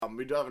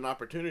we do have an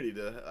opportunity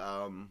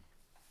to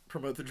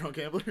promote the Drunk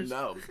Gamblers.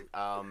 No,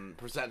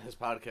 present his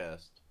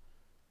podcast.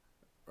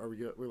 Are we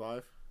good? We're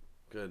live.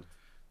 Good.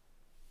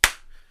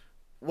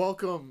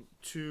 Welcome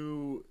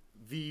to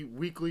the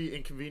Weekly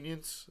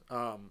Inconvenience.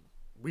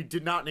 We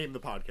did not name the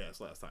podcast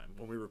last time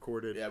when we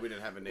recorded. Yeah, we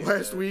didn't have a name.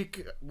 Last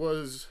week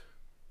was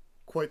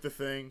quite the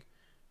thing.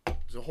 It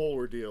was a whole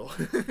ordeal.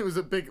 It was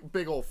a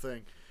big old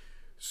thing.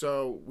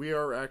 So we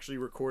are actually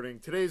recording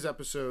today's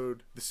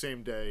episode the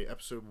same day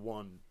episode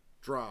 1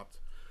 dropped,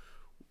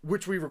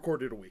 which we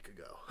recorded a week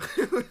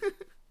ago.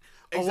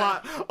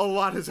 A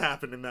lot has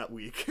happened in that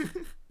week.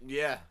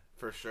 Yeah,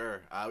 for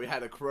sure. We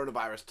had a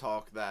coronavirus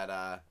talk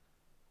that.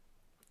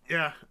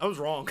 Yeah, I was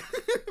wrong.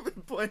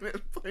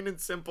 plain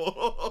and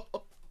simple.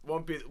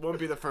 Won't be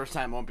the first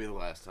time. Won't be the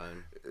last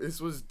time.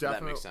 This was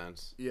definitely. That makes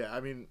sense. Yeah,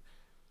 I mean,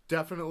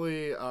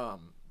 definitely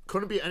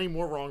couldn't be any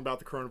more wrong about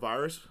the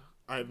coronavirus.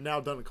 I have now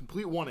done a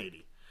complete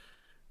 180.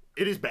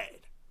 It is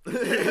bad.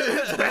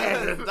 It's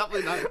bad.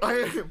 Definitely not. I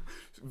am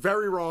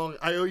very wrong.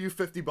 I owe you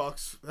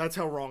 $50. That's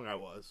how wrong I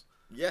was.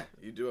 Yeah,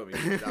 you do owe me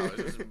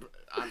 $50.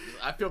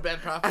 I feel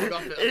bad profiting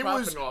off it. It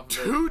was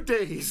 2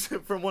 days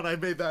from when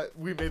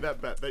we made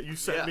that bet that you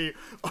sent me.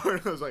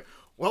 I was like,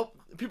 well,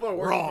 people are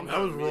wrong. I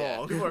was wrong.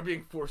 Yeah, people are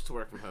being forced to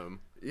work from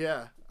home.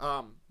 Yeah.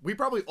 We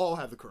probably all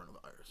have the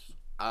coronavirus.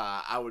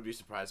 I would be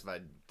surprised if I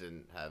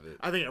didn't have it.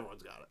 I think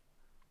everyone's got it.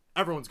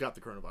 Everyone's got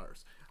the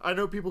coronavirus. I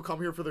know people come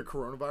here for their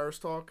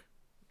coronavirus talk.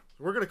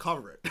 We're going to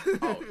cover it.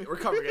 Oh, we're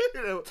covering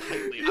it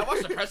tightly. I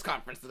watched the press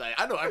conference today.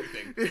 I know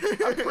everything.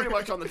 I'm pretty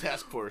much on the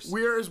task force.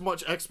 We are as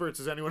much experts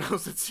as anyone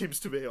else that seems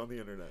to be on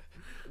the internet.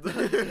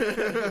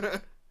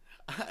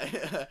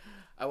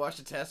 I watched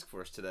the task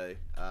force today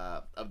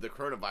of the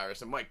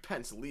coronavirus, and Mike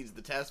Pence leads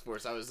the task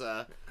force. I was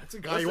that's a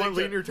guy you want to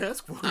lead in your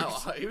task force.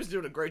 Oh, he was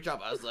doing a great job.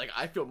 I was like,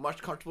 I feel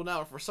much comfortable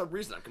now. For some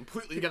reason, I'm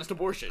completely against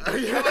abortion. I'm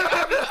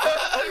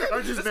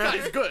just this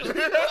guy's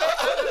good.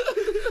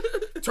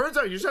 Turns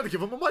out you just had to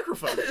give him a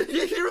microphone.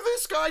 You hear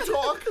this guy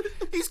talk?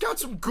 He's got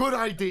some good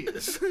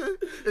ideas.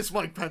 It's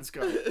Mike Pence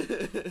guy.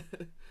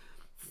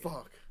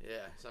 Fuck.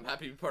 Yeah, so I'm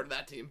happy to be part of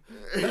that team.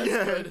 That's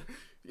good.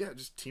 Yeah,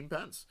 just Team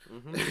Pence.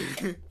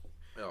 Mm-hmm.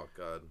 Oh,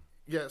 God.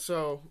 Yeah,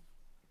 so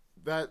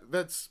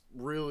that's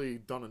really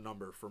done a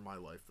number for my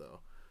life, though.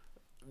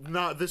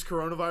 This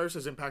coronavirus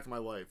has impacted my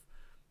life.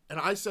 And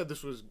I said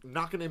this was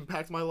not going to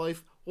impact my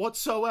life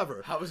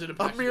whatsoever. How was it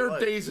impacted your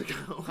life? A mere days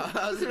ago.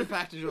 How has it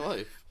impacted your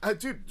life?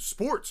 Dude,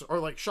 sports are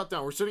like shut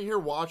down. We're sitting here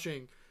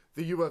watching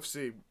the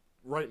UFC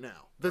right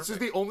now. This is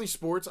the only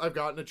sports I've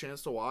gotten a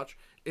chance to watch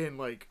in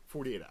like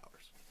 48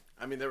 hours.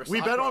 I mean, we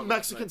bet on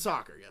Mexican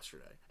soccer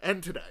yesterday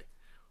and today.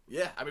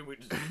 Yeah, I mean, we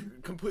just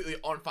completely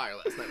on fire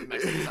last night with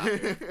Mexican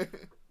soccer.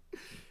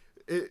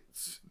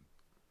 It's...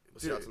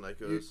 We'll see how tonight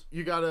goes.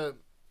 You gotta...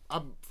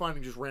 I'm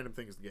finding just random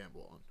things to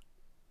gamble on.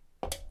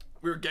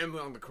 We were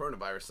gambling on the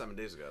coronavirus 7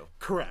 days ago.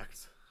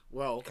 Correct.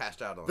 Well,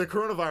 cashed out on the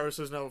coronavirus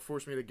has now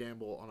forced me to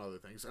gamble on other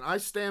things. And I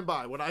stand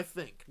by what I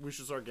think we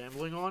should start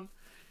gambling on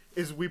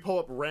is we pull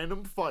up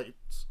random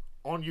fights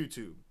on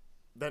YouTube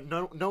that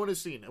no one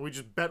has seen, and we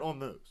just bet on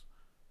those.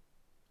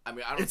 I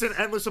mean, it's an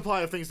endless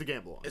supply of things to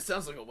gamble on. It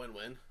sounds like a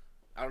win-win.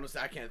 I don't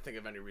know. I can't think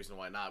of any reason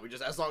why not. We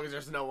just, as long as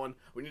there's no one,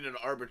 we need an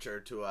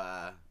arbiter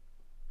to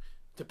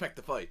pick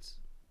the fights.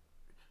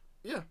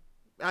 Yeah,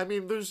 I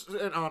mean, there's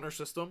an honor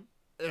system.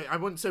 I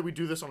wouldn't say we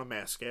do this on a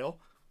mass scale.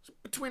 It's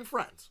between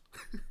friends.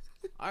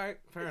 All right,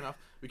 fair enough.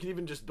 We can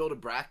even just build a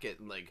bracket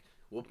and like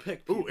we'll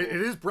pick people. Ooh, it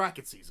is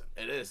bracket season.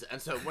 It is,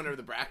 and so winner of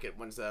the bracket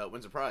wins a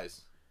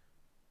prize.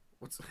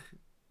 What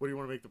do you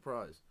want to make the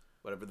prize?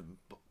 Whatever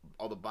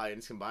all the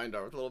buy-ins combined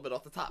are, with a little bit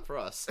off the top for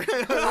us. Yeah,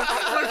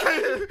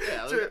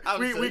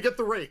 we get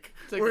the rake.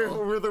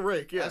 We're the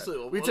rake. Yeah,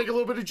 absolutely. We take a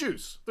little bit of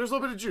juice. There's a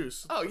little bit of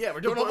juice. Oh yeah,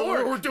 we're doing all the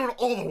work. We're doing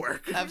all the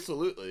work.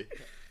 Absolutely.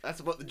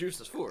 That's what the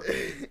juice is for.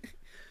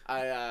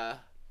 I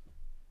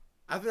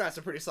think that's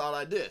a pretty solid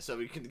idea. So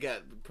we can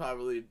get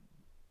probably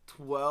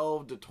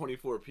 12 to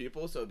 24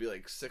 people. So it'd be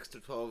like 6 to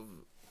 12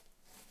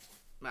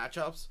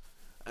 matchups,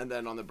 and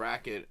then on the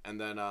bracket, and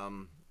then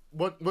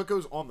what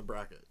goes on the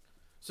bracket?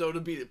 So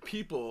it'll be the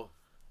people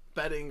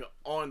betting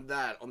on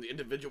the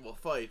individual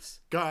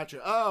fights. Gotcha.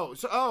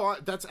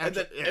 That's actually... And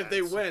then if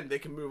they win, they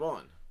can move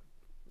on.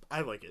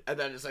 I like it. And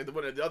then it's like the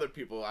winner of the other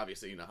people,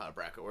 obviously, you know how a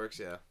bracket works,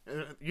 yeah.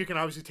 You can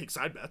obviously take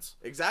side bets.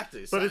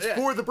 Exactly. But it's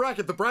for the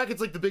bracket. The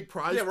bracket's like the big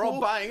prize Yeah, we're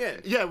all buying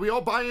in. Yeah, we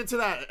all buy into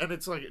that, and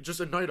it's like just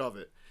a night of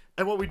it.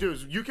 And what we do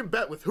is you can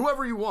bet with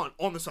whoever you want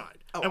on the side.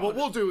 Oh, and what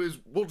we'll do is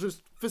we'll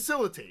just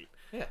facilitate.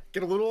 Yeah.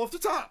 Get a little off the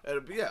top. It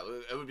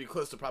would be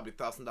close to probably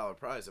 $1,000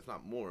 prize, if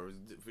not more,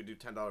 if we do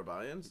 $10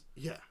 buy-ins.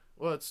 Yeah.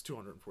 Well, it's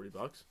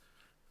 $240.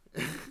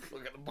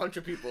 Look at a bunch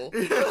of people.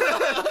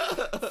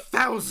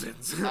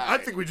 Thousands. Right. I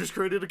think we just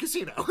created a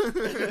casino.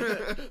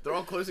 They're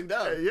all closing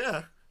down.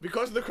 Yeah.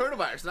 Because of the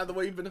coronavirus, not the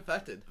way you've been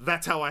affected.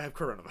 That's how I have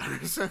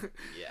coronavirus.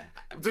 Yeah.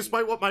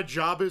 Despite what my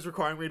job is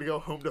requiring me to go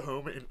home to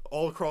home and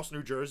all across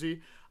New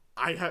Jersey,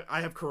 I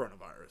have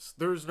coronavirus.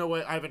 There's no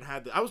way I haven't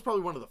had that. I was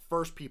probably one of the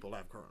first people to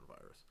have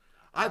coronavirus.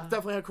 I've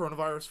definitely had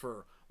coronavirus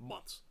for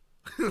months.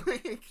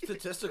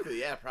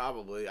 Statistically, yeah,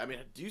 probably. I mean,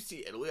 do you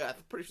see Italy? I'm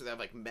pretty sure they have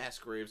like mass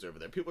graves over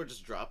there. People are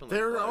just dropping. Like,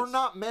 There flies. are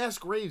not mass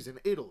graves in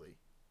Italy.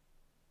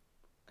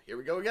 Here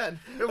we go again.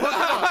 Look it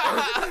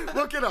up.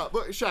 Look it up.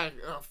 Look, Shaq.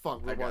 Oh,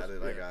 fuck. I got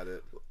it. I got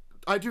it.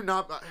 I do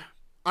not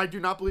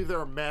believe there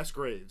are mass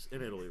graves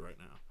in Italy right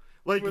now.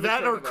 Like, For the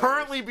that are coronavirus.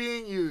 currently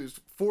being used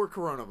for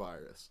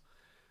coronavirus.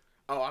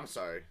 Oh, I'm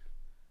sorry.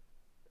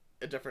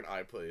 A different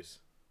eye, please.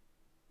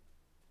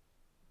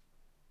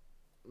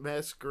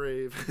 Mass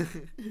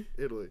grave,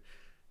 Italy.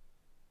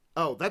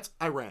 Oh, that's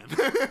Iran.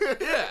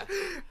 Yeah.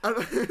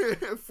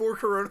 For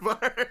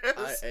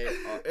coronavirus.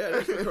 Yeah,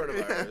 that's for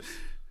coronavirus.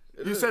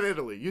 You said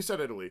Italy. You said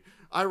Italy.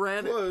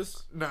 Iran.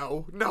 Close.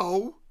 No.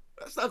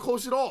 That's not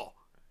close at all.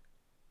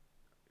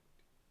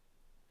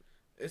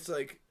 It's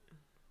like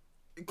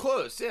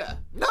close, yeah.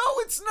 No,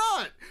 it's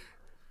not.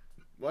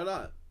 Why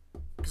not?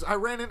 Because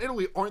Iran and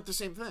Italy aren't the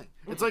same thing.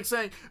 It's like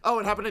saying, oh,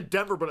 it happened in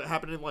Denver, but it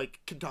happened in,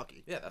 like,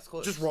 Kentucky. Yeah, that's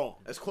close. Just wrong.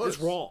 It's close.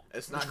 It's wrong.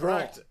 It's not it's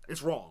correct. Wrong.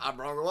 It's wrong. I'm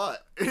wrong a lot.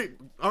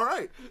 All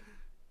right.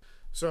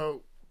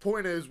 So,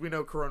 point is, we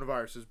know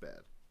coronavirus is bad.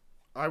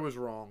 I was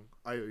wrong.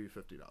 I owe you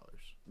 $50.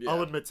 Yeah.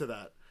 I'll admit to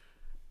that.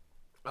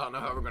 I don't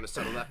know how we're going to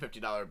settle that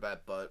 $50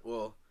 bet, but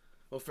we'll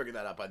figure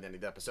that out by the end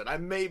of the episode. I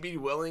may be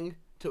willing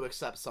to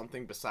accept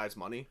something besides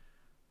money.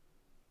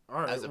 All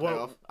right. As a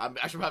payoff.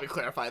 I should probably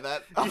clarify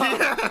that.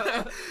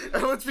 Yeah.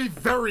 And let's be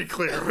very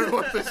clear with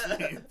what this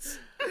means.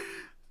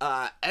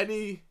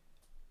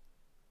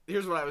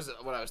 Here's what I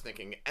was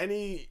thinking.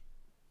 Any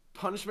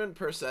punishment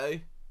per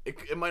se,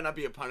 it might not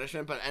be a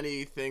punishment, but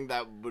anything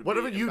that would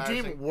Whatever be you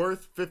deem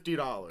worth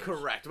 $50.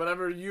 correct.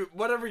 Whatever you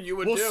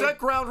would We'll do. set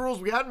ground rules.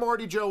 We had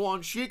Marty Joe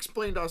on. She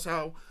explained to us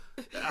how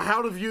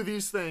to view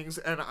these things,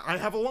 and I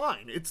have a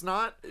line. It's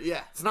not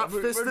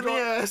fist in the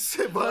ass,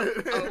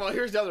 but well,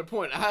 here's the other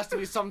point. It has to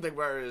be something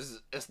where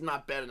it's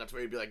not bad enough to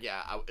where you'd be like,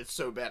 yeah, it's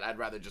so bad, I'd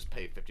rather just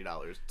pay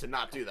 $50 to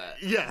not do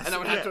that. Yes, and I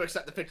would have to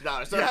accept the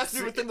 $50. So it has to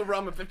be within the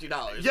realm of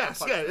 $50.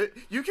 Yes, yeah.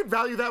 You can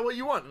value that what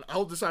you want, and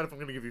I'll decide if I'm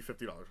going to give you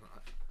 $50 or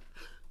not.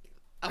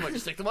 I might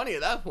just take the money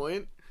at that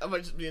point. I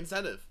might just be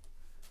incentive.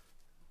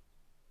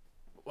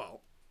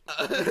 Well,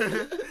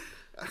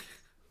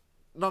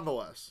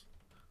 nonetheless,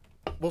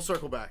 we'll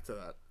circle back to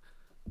that.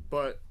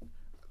 But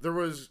there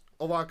was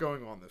a lot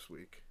going on this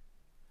week.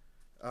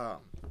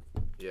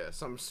 Yeah,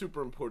 some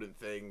super important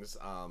things.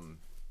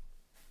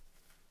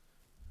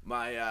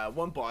 My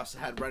one boss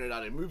had rented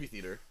out a movie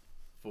theater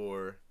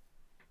for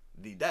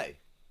the day,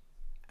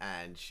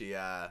 and she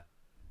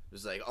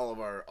was like, all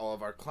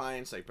of our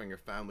clients, like, bring your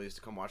families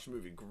to come watch the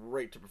movie.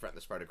 Great to prevent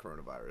the spread of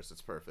coronavirus.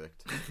 It's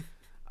perfect.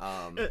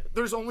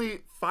 There's only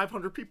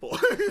 500 people.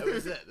 That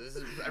was it. This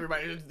is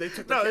everybody. They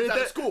took their kids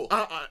out of school.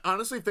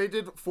 Honestly, if they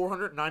did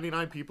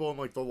 499 people and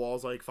like the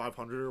law's like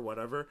 500 or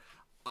whatever,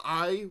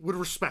 I would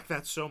respect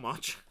that so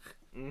much.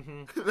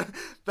 Mm-hmm.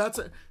 That's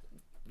it.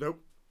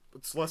 Nope.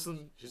 It's less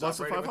than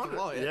 500.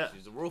 Law, yeah.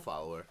 She's a rule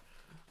follower.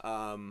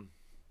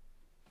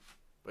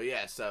 But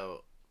yeah,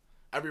 so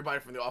everybody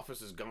from the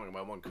office is going.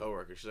 My one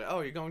coworker, she's like,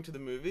 "Oh, you're going to the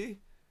movie?"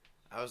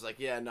 I was like,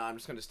 "Yeah, no, I'm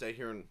just gonna stay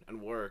here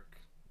and work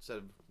instead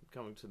of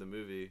coming to the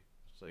movie."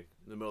 It's like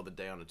in the middle of the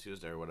day on a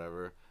Tuesday or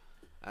whatever.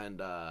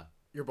 And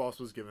your boss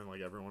was giving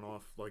like everyone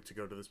off like to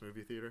go to this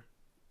movie theater?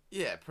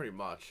 Yeah, pretty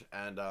much.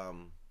 And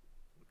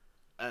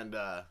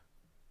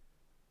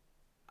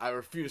I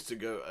refused to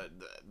go.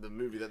 The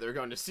movie that they were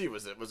going to see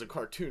was a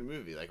cartoon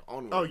movie, like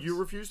Onwards. Oh, you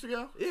refused to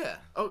go? Yeah.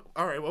 Oh,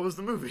 all right. What was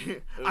the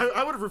movie?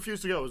 I would have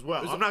refused to go as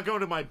well. I'm not going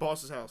to my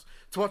boss's house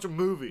to watch a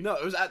movie. No,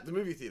 it was at the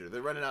movie theater. They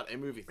rented out a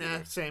movie theater.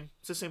 Yeah, same.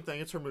 It's the same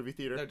thing. It's her movie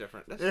theater. No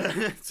different.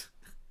 Yeah.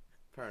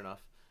 Fair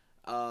enough.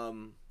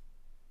 I'm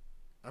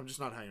just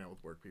not hanging out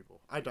with work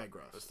people. I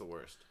digress. That's the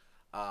worst.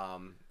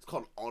 It's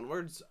called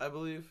Onwards, I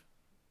believe.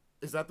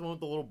 Is that the one with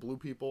the little blue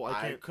people?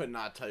 I could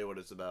not tell you what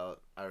it's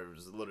about. I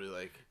was literally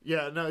like,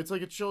 yeah, no, it's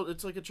like a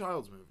child's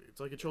movie. It's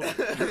like a children's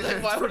movie.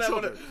 like, why would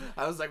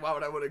I was like, why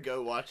would I want to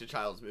go watch a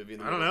child's movie?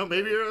 I don't know.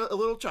 Maybe you're a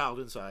little child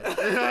inside.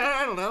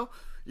 I don't know.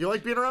 You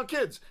like being around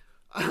kids.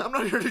 I'm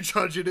not here to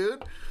judge you,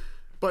 dude.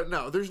 But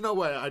no, there's no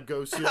way I'd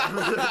go see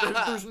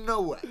it. There's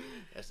no way.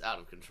 It's out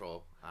of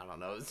control. I don't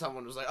know.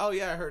 Someone was like, "Oh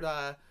yeah, I heard."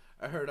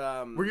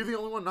 Were you the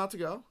only one not to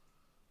go?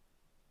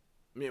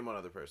 Me and one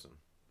other person.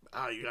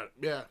 You got it.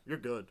 Yeah, you're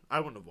good. I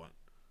wouldn't have went.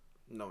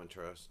 No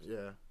interest.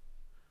 Yeah.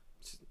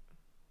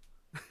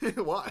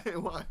 Why?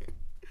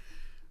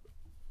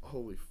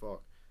 Holy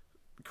fuck.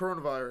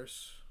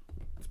 Coronavirus.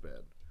 It's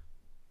bad.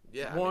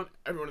 Yeah.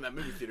 Everyone in that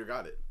movie theater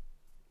got it.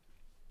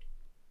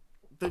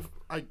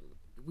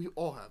 We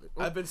all have it.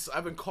 I've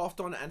been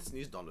coughed on and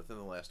sneezed on within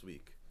the last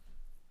week.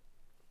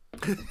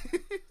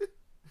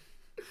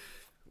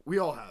 We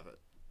all have it.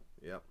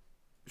 Yep.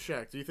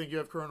 Shaq, do you think you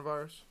have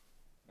coronavirus?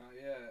 Not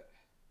yet.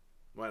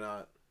 Why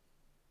not?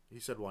 He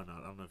said why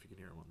not. I don't know if you can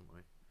hear him on the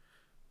mic.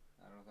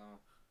 I don't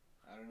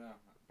know.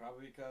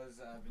 Probably because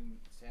I've been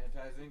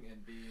sanitizing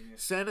and being...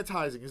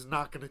 Sanitizing is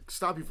not going to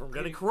stop you from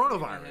getting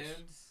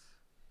coronavirus.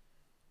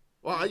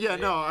 Well, yeah,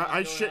 no,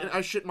 I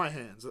shit my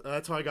hands.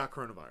 That's how I got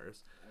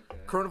coronavirus.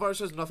 Okay.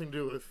 Coronavirus has nothing to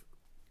do with...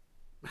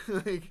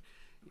 like,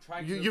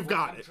 You've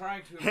got it.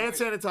 Hand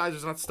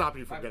sanitizer's not stopping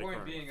you from getting point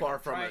coronavirus. being, Far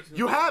from it.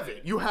 You have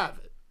it. You have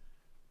it.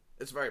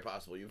 It's very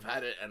possible. You've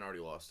had it and already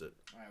lost it.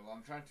 Alright, well,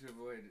 I'm trying to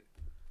avoid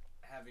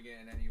having it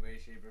in any way,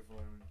 shape, or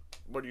form.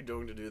 What are you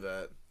doing to do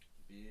that?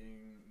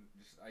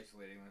 Just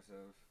isolating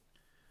myself.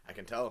 I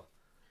can tell.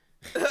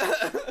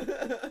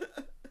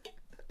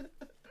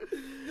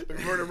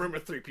 We're in a room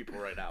with 3 people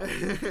right now.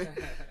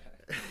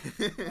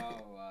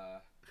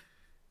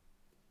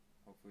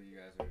 Hopefully you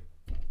guys are...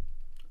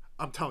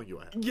 I'm telling you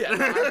I have. Yeah,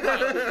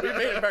 we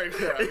made it very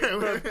clear.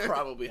 We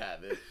probably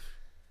have it.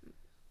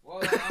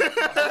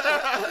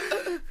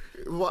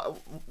 Well,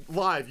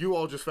 Live, you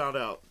all just found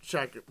out.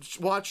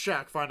 Watch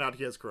Shaq find out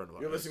he has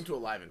coronavirus. You're listening to a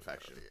live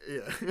infection.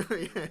 Yeah.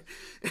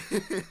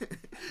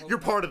 You're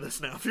part of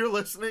this now. If you're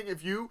listening,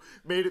 if you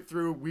made it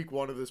through week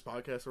 1 of this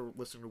podcast or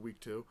listening to week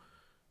 2,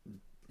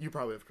 you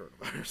probably have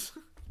coronavirus.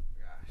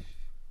 gosh.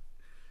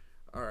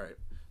 All right.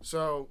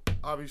 So,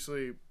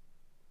 obviously,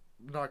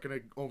 not going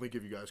to only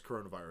give you guys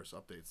coronavirus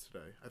updates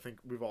today. I think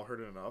we've all heard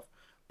it enough.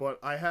 But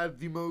I had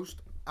the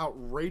most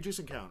outrageous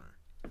encounter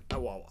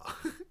at Wawa.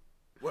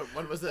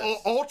 When was this?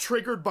 All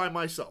triggered by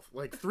myself,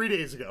 like 3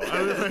 days ago.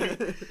 I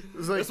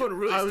was like, this one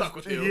really stuck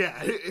with you. Yeah.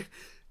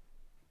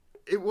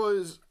 It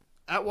was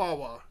at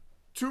Wawa,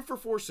 2 for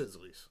 $4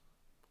 Sizzlies.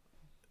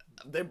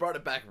 They brought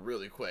it back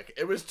really quick.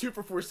 It was 2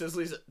 for $4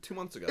 Sizzlies 2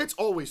 months ago. It's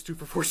always 2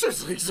 for $4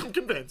 Sizzlies, I'm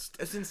convinced.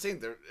 It's insane.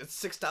 It's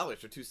 $6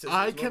 for 2 Sizzlies.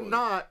 I normally.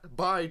 cannot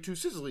buy 2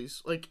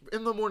 Sizzlies, like,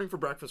 in the morning for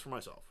breakfast for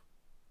myself.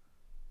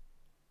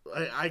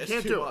 I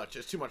can't do it.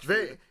 It's too much for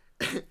you.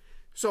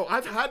 So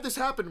I've had this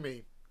happen to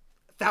me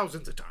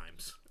thousands of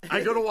times.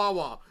 I go to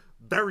Wawa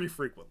very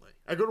frequently.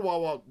 I go to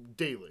Wawa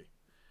daily.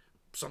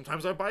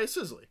 Sometimes I buy a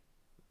Sizzly.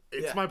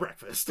 It's my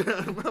breakfast.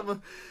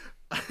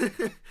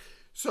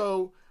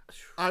 So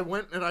I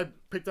went and I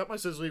picked up my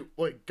Sizzly,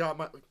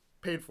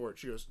 paid for it.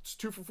 She goes, it's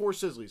 2 for $4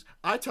 Sizzlies.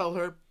 I tell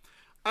her,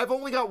 I've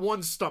only got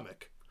 1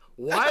 stomach.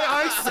 Why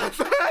I said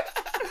that?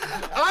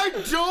 I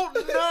don't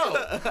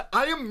know.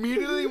 I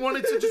immediately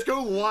wanted to just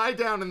go lie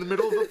down in the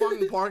middle of the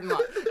fucking parking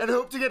lot and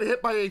hope to get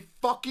hit by a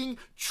fucking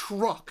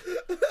truck.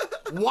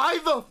 Why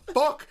the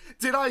fuck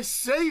did I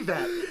say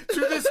that to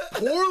this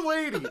poor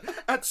lady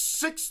at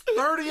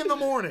 6:30 in the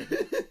morning?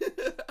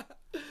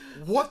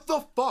 What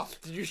the fuck?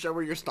 Did you show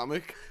her your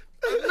stomach?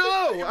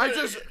 No, I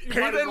just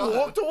paid and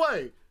walked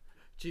away.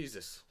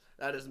 Jesus,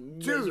 that is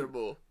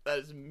miserable. That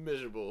is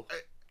miserable.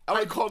 I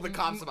would call the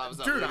cops if I was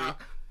that lady.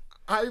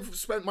 I've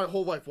spent my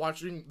whole life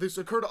watching this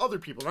occur to other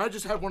people, and I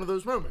just had one of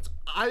those moments.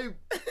 It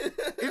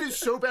is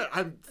so bad.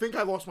 I think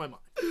I lost my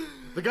mind.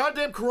 The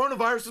goddamn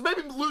coronavirus has made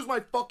me lose my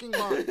fucking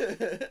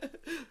mind.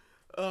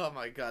 Oh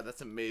my god,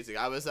 that's amazing.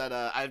 I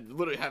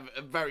literally have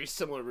a very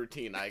similar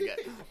routine. I get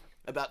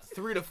about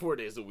 3 to 4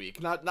 days a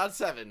week. Not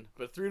 7,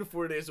 but 3 to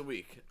 4 days a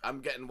week.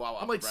 I'm getting Wawa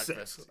I'm like for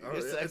breakfast.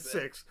 6.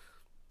 6.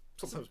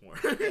 Sometimes more.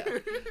 Yeah.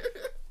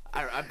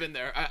 I've been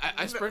there.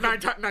 I sprinkle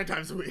 9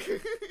 times a week.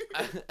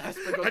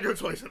 I go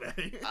twice a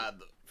day.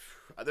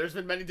 There's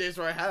been many days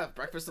where I have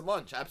breakfast and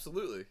lunch.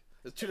 Absolutely.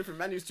 There's 2 different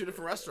menus, 2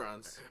 different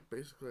restaurants.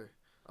 Basically.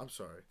 I'm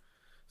sorry.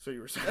 So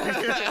you were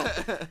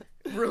saying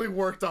really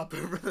worked up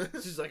over this.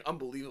 This is like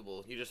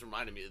unbelievable. You just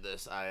reminded me of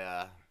this.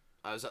 I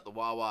was at the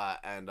Wawa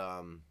and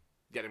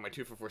getting my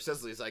 2 for $4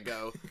 Sizzlies. I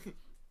go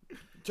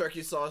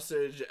turkey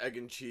sausage, egg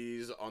and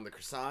cheese on the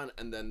croissant,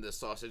 and then the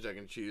sausage, egg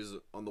and cheese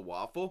on the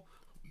waffle.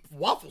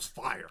 Waffle's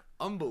fire.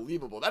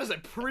 Unbelievable. That is a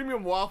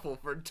premium waffle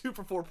for 2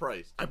 for $4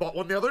 price. I bought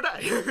one the other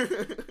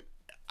day.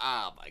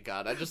 Oh my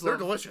god, They're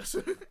delicious.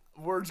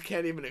 Words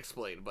can't even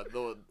explain, but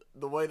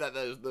the way that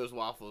those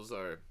waffles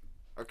are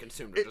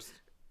consumed are just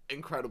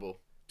incredible.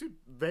 Dude,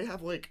 they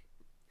have like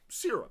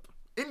syrup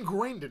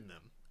ingrained in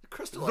them.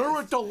 Crystallized.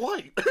 They're a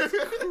delight.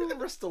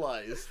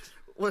 Crystallized.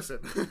 Listen,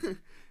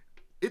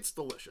 it's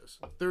delicious.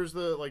 There's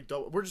the like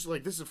we're just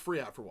like, this is a free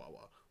ad for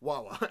Wawa.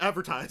 Wawa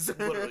advertise.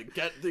 Literally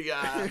get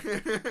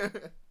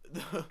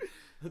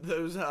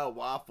those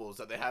waffles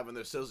that they have in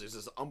their Sizzlies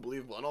is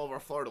unbelievable, and all of our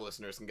Florida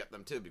listeners can get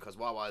them too because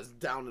Wawa is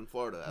down in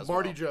Florida as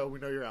Marty well. Joe, we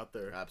know you're out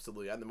there.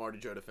 Absolutely, and the Marty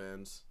Joe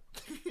fans.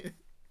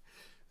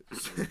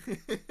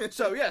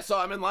 So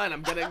I'm in line.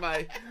 I'm getting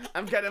my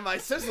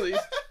Sizzlies,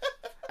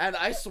 and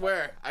I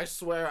swear,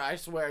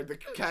 the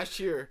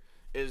cashier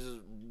is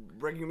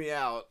bringing me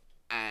out.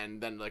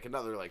 And then, like,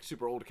 another, like,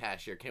 super old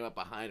cashier came up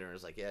behind her and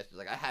was like, yeah, she's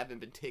like, I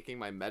haven't been taking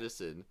my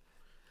medicine.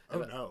 Oh,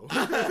 no.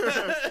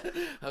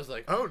 I was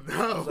like, oh,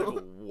 no. I was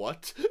like,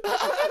 what?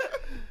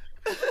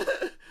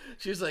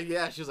 She's like,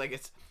 yeah. She's like,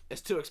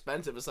 it's too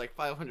expensive. It's like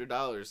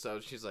 $500. So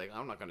she's like,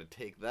 I'm not going to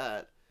take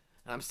that.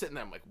 And I'm sitting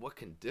there, I'm like, what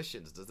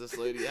conditions does this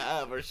lady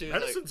have? Or she's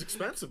medicine's like,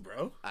 expensive,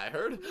 bro. I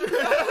heard.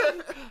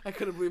 I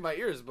couldn't believe my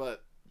ears,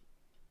 but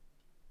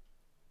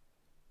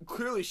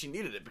clearly she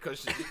needed it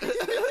because she...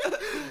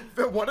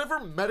 Whatever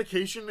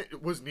medication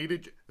was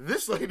needed,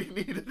 this lady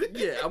needed it.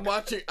 Yeah,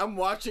 I'm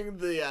watching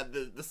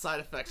the side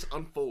effects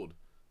unfold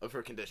of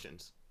her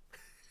conditions.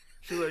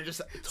 She literally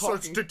just talking,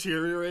 starts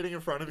deteriorating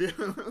in front of you,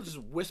 just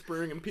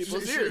whispering in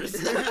people's ears.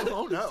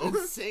 Oh no,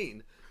 it's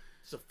insane.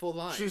 It's a full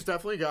line. She's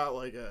definitely got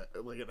like an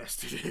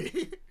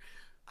STD.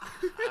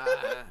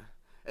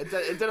 It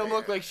didn't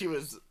look like she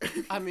was.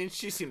 I mean,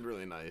 she seemed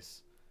really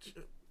nice.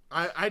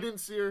 I didn't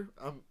see her.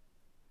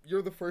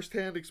 You're the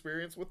first-hand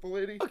experience with the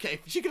lady. Okay,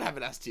 she could have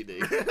an STD.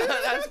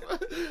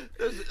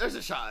 There's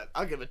a shot.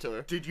 I'll give it to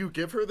her. Did you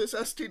give her this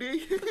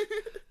STD?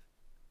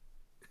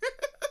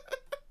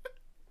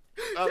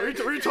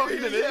 Were you talking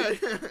to me? Yeah.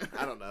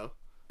 I don't know.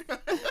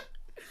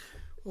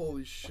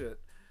 Holy shit.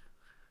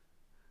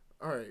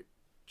 All right,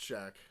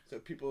 Shaq. So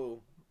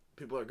people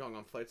are going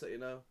on flights that you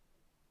know?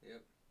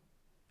 Yep.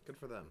 Good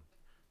for them.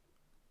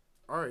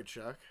 All right,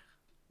 Shaq.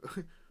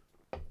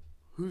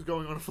 Who's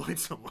going on a flight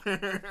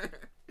somewhere?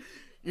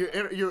 you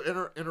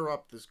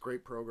interrupt this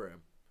great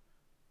program.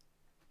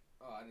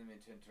 Oh, I didn't mean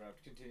to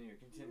interrupt. Continue.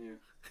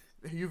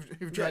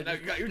 You've tried. Yeah,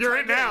 no, you're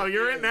in now.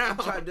 You're in now.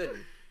 Chimed in.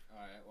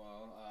 Alright,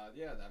 well,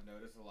 yeah, I've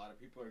noticed a lot of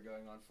people are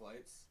going on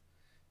flights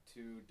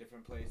to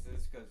different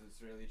places because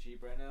it's really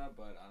cheap right now,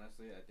 but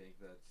honestly, I think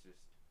that's just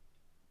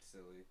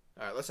silly.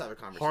 All right, let's have a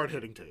conversation.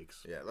 Hard-hitting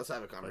takes. Yeah, let's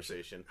have a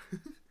conversation.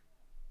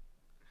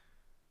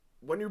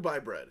 When you buy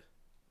bread,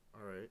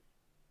 All right.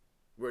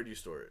 where do you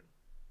store it?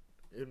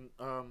 It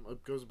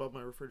goes above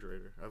my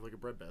refrigerator. I have like a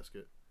bread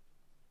basket.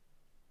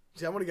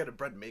 See, I want to get a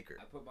bread maker.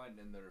 I put mine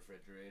in the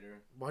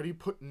refrigerator. Why do you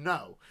put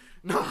no?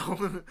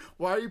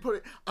 Why are you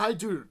putting?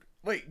 Dude.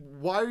 Wait,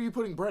 Why are you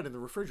putting bread in the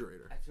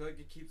refrigerator? I feel like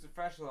it keeps it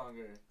fresh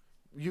longer.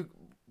 You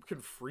can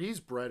freeze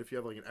bread if you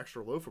have like an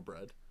extra loaf of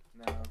bread.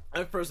 No.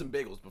 I've frozen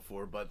bagels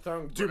before, but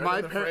throwing Dude, bread my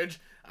in the fridge.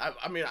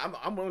 I mean,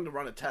 I'm willing to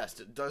run a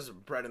test. It does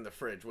bread in the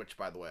fridge, which,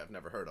 by the way, I've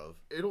never heard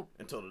of It'll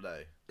until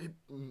today. it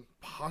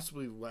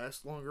possibly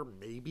last longer,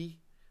 maybe,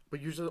 but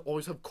you just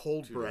always have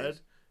cold 2 bread.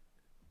 days.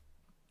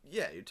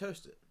 Yeah, you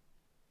toast it.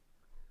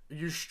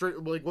 You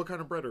straight like what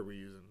kind of bread are we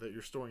using that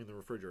you're storing in the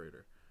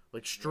refrigerator?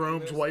 Like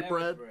Strome's Regular white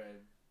sandwich bread?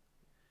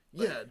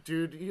 Yeah,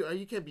 dude,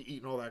 you can't be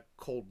eating all that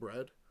cold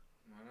bread.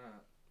 Why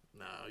not?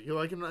 No, you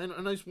like a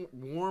nice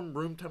warm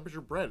room temperature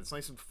bread. It's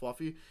nice and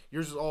fluffy.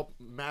 Yours is all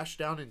mashed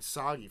down and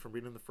soggy from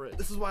being in the fridge.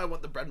 This is why I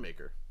want the bread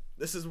maker.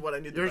 This is what I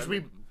need. Yours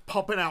be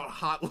pumping out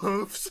hot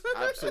loaves.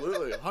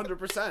 Absolutely,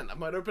 100%. I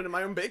might open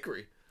my own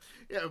bakery.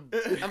 Yeah,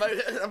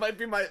 That might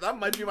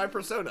be my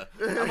persona.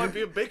 I might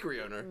be a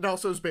bakery owner.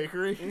 Nelson's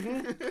Bakery.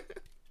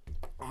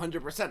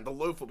 100%. The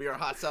loaf will be our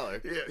hot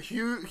seller. Yeah,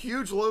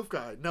 huge loaf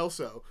guy,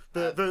 Nelso.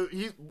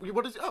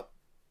 What is up?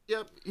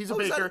 Yep, he's a Oh,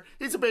 is baker. that-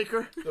 He's a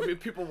baker. There'll be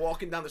people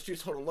walking down the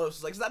streets holding loaves.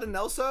 It's like, is that a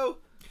Nelso?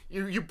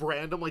 You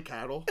brand them like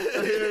cattle.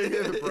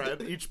 The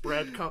bread,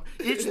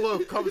 each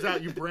loaf comes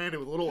out. You brand it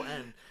with a little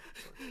N.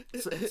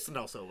 It's an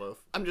Nelso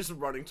loaf. I'm just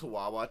running to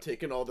Wawa,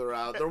 taking all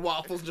their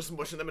waffles, just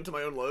mushing them into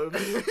my own loaves.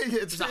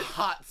 It's Just a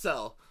hot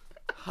sell.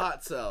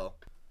 Hot sell.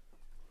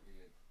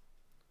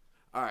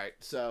 All right,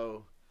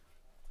 so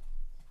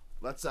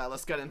let's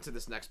get into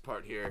this next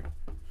part here.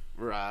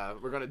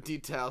 We're gonna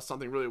detail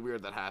something really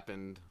weird that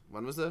happened.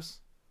 When was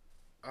this?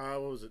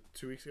 What was it?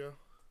 2 weeks ago?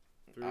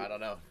 I don't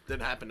know.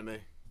 Didn't happen to me.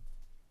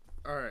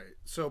 All right.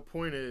 So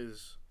point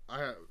is,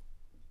 a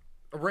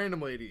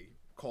random lady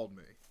called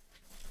me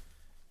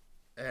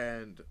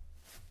and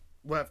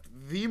left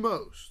the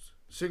most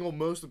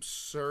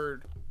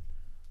absurd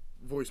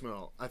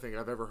voicemail I think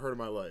I've ever heard in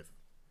my life.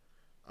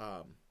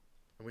 And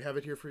we have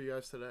it here for you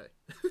guys today.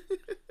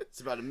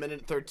 It's about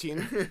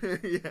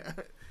 1:13, Yeah.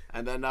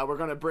 and then we're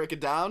gonna break it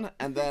down,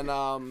 and then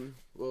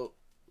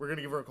We're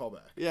gonna give her a call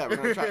back. yeah, we're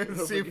gonna try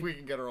see if we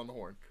can get her on the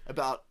horn.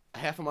 about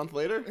half a month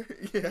later.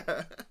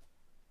 Yeah.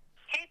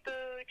 Hey, Boo,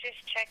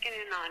 just checking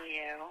in on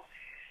you.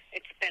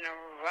 It's been a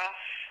rough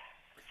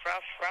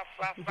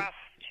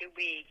 2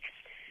 weeks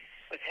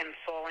with him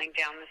falling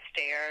down the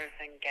stairs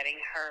and getting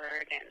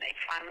hurt, and they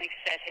finally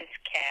set his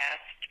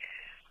cast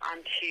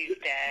on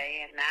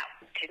Tuesday, and that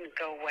didn't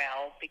go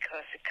well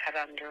because it cut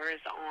under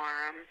his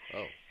arm.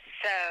 Oh.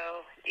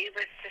 So,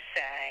 needless to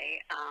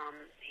say,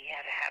 he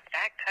had to have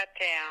that cut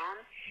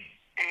down,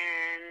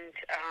 and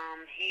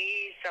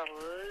he's a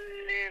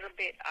little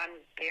bit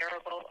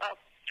unbearable. Oh,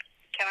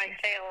 can I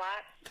say a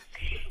lot?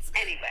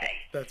 Anyway.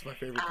 That's my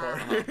favorite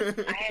part.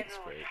 I had the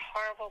most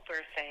horrible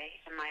birthday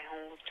in my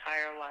whole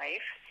entire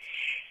life.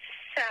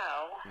 So,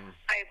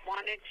 I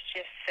wanted to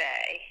just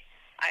say,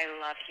 I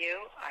love you,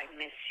 I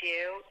miss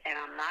you, and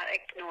I'm not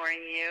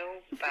ignoring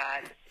you,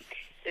 but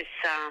this,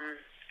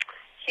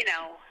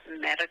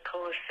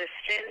 medical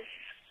assistance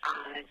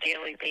on a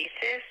daily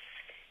basis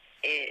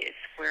is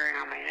wearing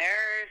on my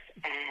nerves,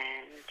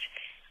 and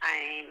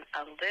I'm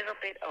a little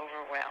bit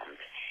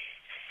overwhelmed.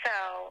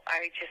 So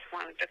I just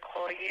wanted to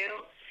call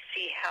you,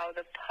 see how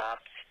the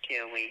pup's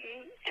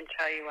doing, and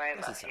tell you I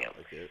love Doesn't you. sound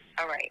like it.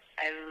 All right,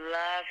 I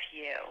love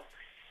you.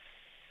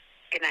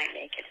 Good night,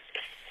 naked.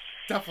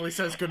 Definitely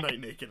says goodnight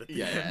naked at the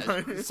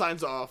Yeah, end.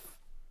 signs off.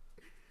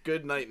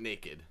 Good night,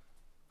 naked.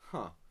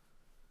 Huh.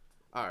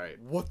 All right.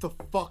 What the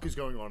fuck is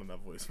going on in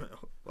that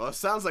voicemail? Well, it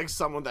sounds like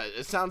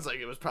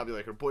it was probably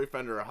like her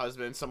boyfriend or her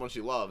husband, someone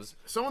she loves,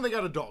 Someone they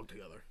got a dog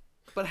together.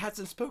 but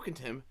hasn't spoken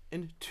to him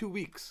in 2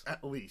 weeks.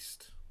 At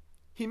least.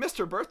 He missed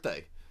her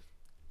birthday.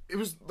 It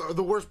was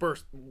the worst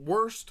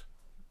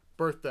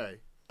birthday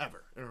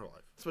ever in her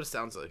life. That's what it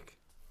sounds like.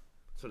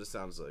 That's what it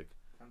sounds like.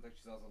 I'm sounds like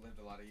she's also lived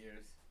a lot of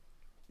years.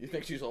 You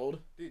think she's old?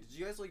 Dude, did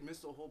you guys like miss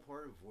the whole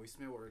part of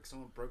voicemail where like,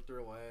 someone broke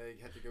their leg,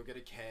 had to go get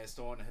a cast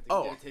on, had to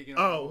Oh. get it taken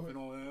Oh. off and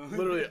all that?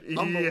 Literally Yeah.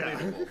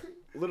 unbelievable.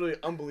 Literally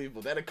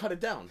unbelievable. They had to cut it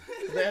down.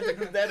 They had to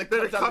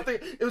cut down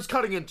It was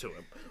cutting into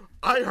him.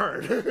 I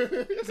heard.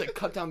 It's like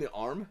cut down the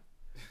arm.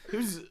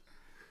 Who's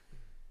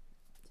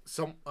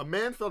A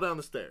man fell down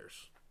the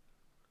stairs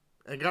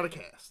and got a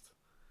cast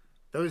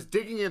that was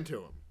digging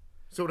into him,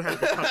 so it had to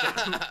be cut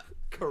down.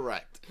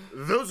 correct?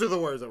 Those are the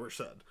words that were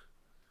said.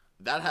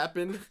 That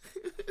happened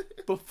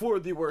before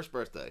the worst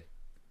birthday.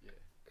 Yeah.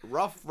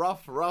 Rough.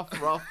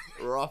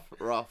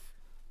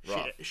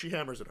 She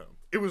hammers it home.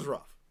 It was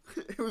rough.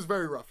 It was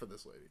very rough for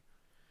this lady.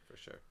 For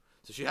sure.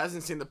 So she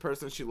hasn't seen the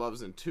person she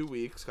loves in 2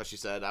 weeks because she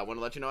said, I want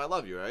to let you know I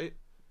love you, right?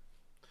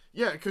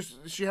 Yeah, because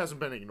she hasn't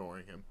been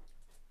ignoring him.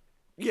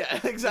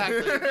 Yeah, exactly.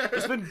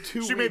 It's been 2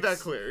 weeks. She made that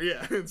clear,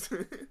 yeah.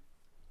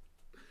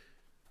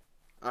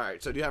 All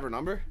right, so do you have her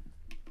number?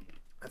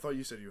 I thought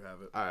you said you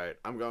have it. All right,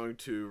 I'm going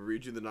to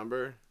read you the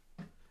number.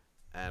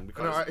 And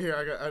because No, I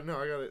got it.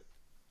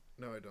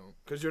 No, I don't.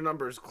 because your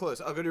number is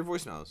close. I'll go to your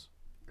voicemails.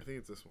 I think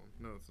it's this one.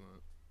 No, it's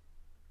not.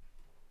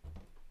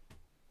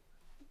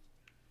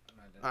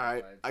 All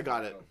right, I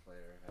got it.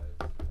 Player has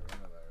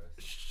coronavirus.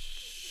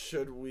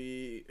 Should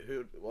we...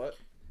 What?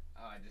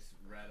 Oh, I just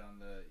read on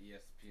the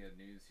ESPN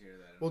news here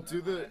that Well,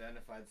 do the-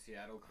 unidentified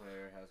Seattle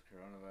player has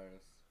coronavirus.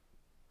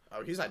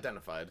 Oh, he's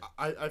identified.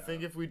 I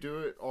think if we do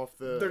it off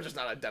the... They're just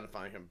not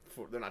identifying him.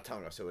 They're not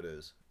telling us who it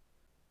is.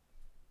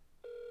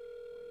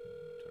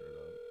 Turn it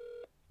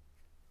up.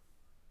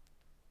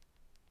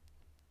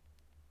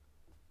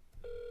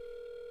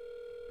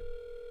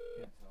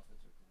 Can't tell if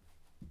it's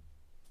recording.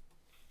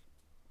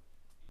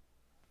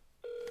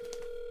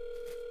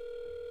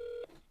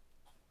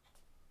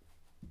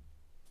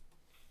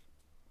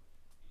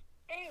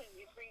 Hey,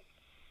 you've reached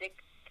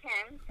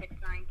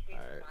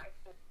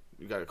 610-692-54.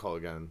 You gotta call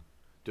again.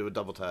 Do a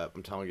double tap.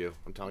 I'm telling you.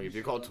 If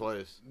you called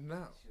twice, No.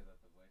 Should let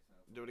the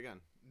voicemail. do it again.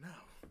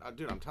 No.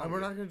 Dude, I'm telling And we're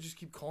you. not going to just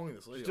keep calling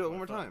this lady. Just do it on one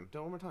more my phone. time. Do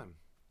it one more time.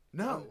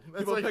 No. That's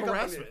People like pick up on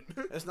harassment.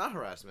 you. It's not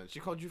harassment. She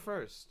called you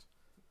first.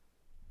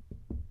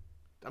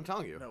 I'm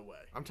telling you. No way.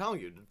 I'm telling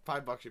you.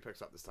 $5 she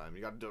picks up this time.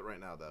 You gotta do it right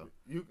now, though.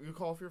 You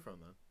call off your phone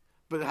then.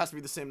 But it has to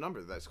be the same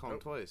number that's calling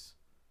Nope. twice.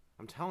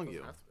 I'm telling you.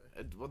 Doesn't have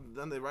to be. Well,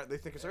 then they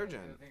think it's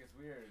urgent. I think it's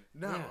weird.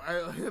 No.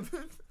 Yeah.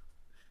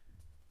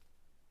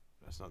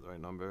 That's not the right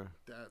number.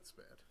 That's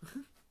bad. Is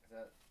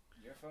that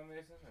your phone,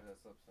 Mason, or is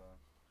that Slip's phone?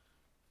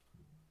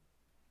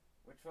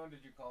 Which phone did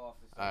you call off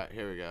this time? All right,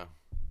 here we go.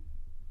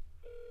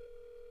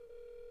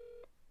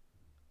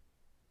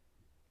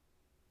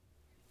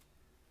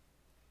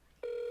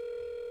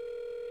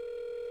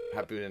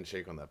 Happy we didn't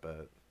shake on that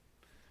bet.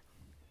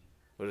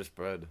 We'll just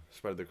spread the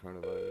coronavirus.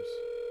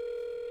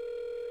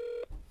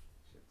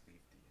 Should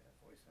leave the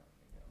voicemail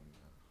thing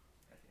going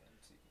at the end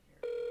so you can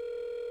hear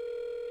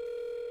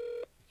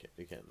it.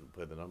 You can't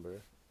play the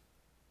number.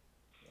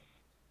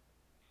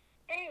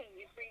 Hey,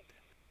 you've reached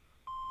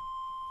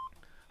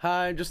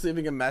Hi, just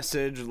leaving a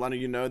message letting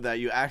you know that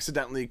you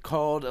accidentally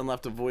called and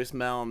left a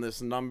voicemail on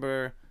this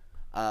number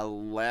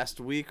last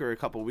week or a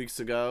couple weeks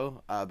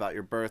ago about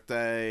your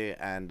birthday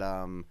and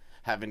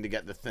having to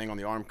get the thing on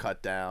the arm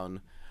cut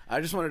down. I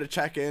just wanted to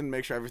check in,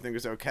 make sure everything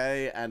was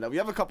okay, and we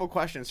have a couple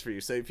questions for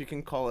you, so if you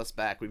can call us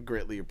back, we'd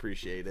greatly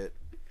appreciate it.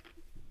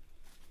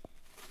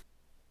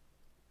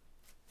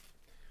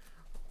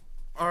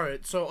 All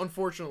right. So,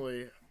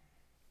 unfortunately,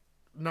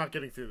 not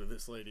getting through to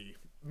this lady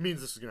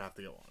means this is going to have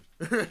to go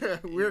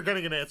on. We're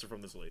getting an answer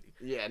from this lady.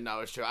 Yeah,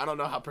 no, it's true. I don't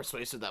know how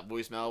persuasive that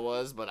voicemail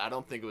was, but I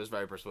don't think it was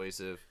very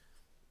persuasive.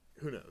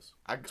 Who knows?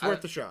 It's It's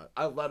worth the shot.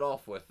 I let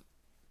off with,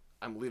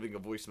 I'm leaving a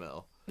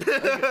voicemail.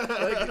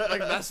 like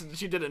that's,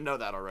 she didn't know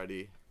that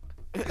already.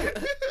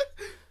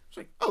 It's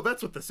like, oh,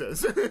 that's what this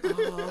is.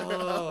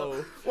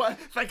 Oh. What?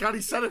 Thank God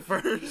he said it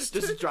first.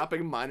 Just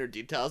dropping minor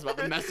details about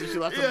the message she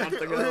left a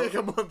month ago. like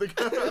a month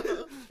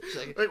ago. She's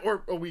like, Like,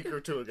 or a week or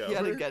two ago. he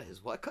had to get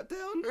his what cut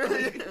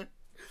down?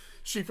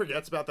 She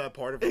forgets about that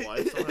part of her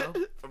life somehow.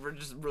 We're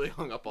just really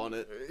hung up on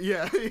it.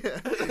 Yeah.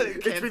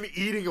 It's been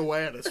eating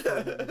away at us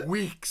for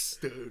weeks,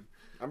 dude.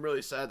 I'm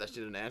really sad that she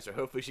didn't answer.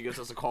 Hopefully she gives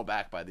us a call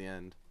back by the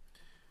end.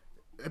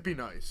 It'd be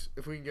nice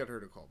if we can get her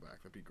to call back.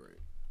 That'd be great.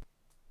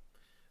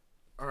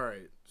 All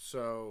right,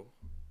 so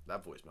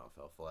That voicemail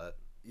fell flat.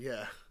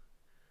 yeah,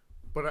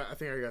 but I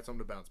think I got something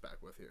to bounce back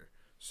with here.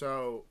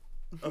 So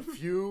a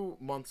few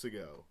months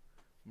ago,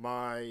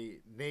 my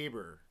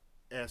neighbor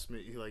asked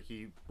me,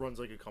 he runs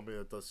like a company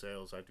that does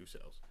sales. I do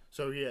sales.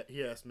 So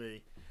he asked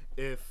me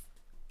if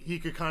he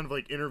could kind of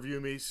like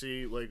interview me,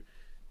 see like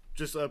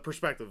just a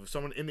perspective of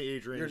someone in the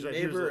age range. Your that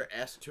he was neighbor like-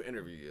 asked to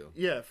interview you.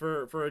 yeah,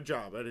 for a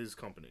job at his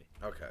company.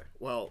 Okay.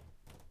 Well,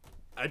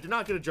 I did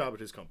not get a job at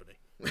his company.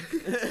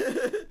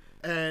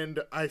 And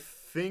I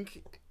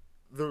think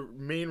the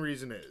main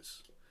reason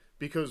is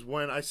because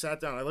when I sat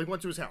down, I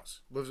went to his house.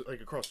 Lives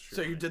across the street.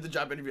 So you did the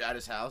job interview at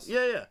his house?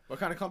 Yeah. What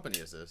kind of company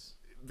is this?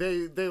 They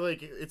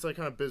it's kind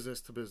of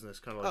business to business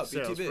kind of Oh,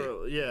 sales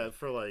B2B.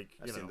 for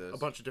I've seen a those.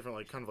 bunch of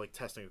different kind of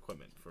testing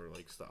equipment for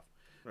stuff.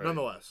 Right.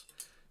 Nonetheless,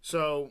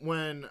 so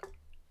when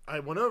I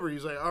went over,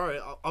 he's like, all right,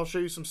 I'll show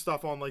you some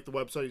stuff on like the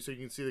website so you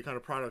can see the kind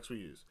of products we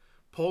use.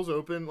 Pulls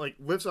open, like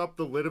lifts up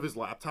the lid of his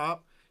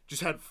laptop,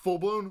 just had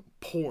full-blown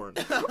porn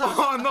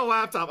on the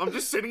laptop. I'm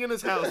just sitting in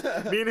his house,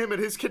 me and him at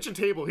his kitchen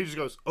table. He just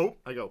goes, oh,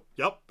 I go,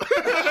 yep.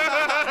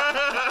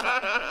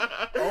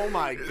 Oh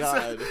my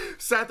god.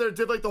 Sat there,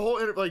 did like the whole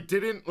interview, like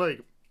didn't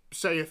like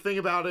say a thing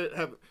about it.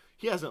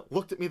 He hasn't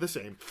looked at me the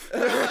same.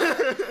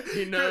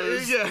 He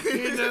knows. Yeah,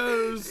 He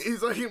knows.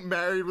 He's like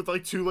married with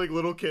like 2 like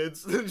little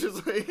kids, and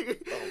just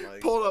like Oh my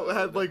pulled up, God.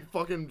 had like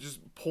fucking just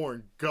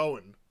porn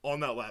going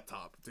on that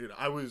laptop, dude.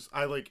 I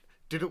like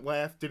didn't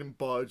laugh, didn't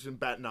budge, didn't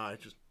bat an eye,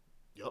 just.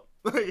 Yup.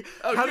 Like,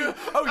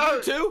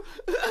 You too?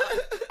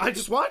 I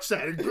just watched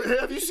that.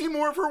 Have you seen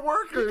more of her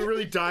work? Or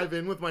really dive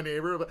in with my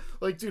neighbor? But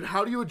like, dude,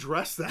 how do you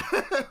address that?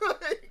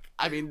 Like,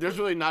 I mean, there's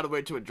really not a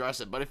way to address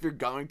it, but if you're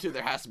going to,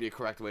 there has to be a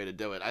correct way to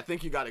do it. I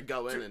think you got to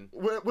go in and.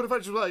 what if I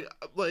just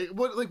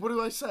what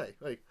do I say?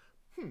 Like,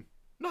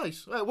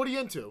 nice. What are you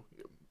into?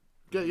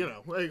 Yeah, you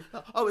know, like,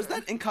 Oh, is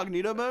that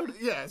incognito mode?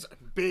 yeah, it's a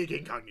big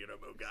incognito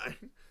mode guy.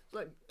 It's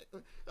like,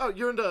 oh,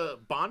 you're into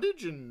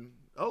bondage and.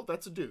 Oh,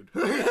 that's a dude.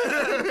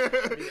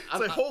 It's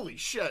like, holy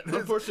shit.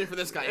 Unfortunately for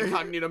this guy,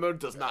 incognito mode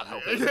does not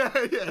help him.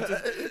 yeah,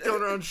 just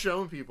going around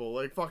showing people,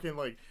 like, fucking,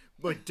 like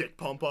dick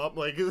pump up,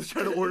 like, he was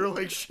trying to order,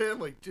 like, shit. I'm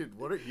like, dude,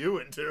 what are you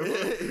into?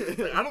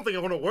 Like, I don't think I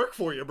want to work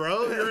for you,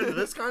 bro. You're into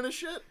this kind of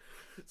shit?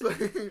 It's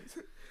like,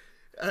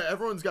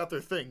 everyone's got their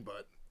thing,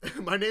 but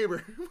my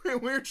neighbor,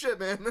 weird shit,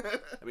 man.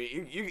 I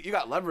mean, you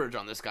got leverage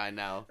on this guy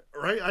now.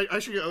 Right? I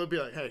should be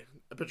like, hey,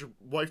 I bet your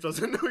wife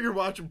doesn't know you're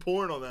watching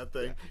porn on that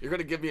thing. You're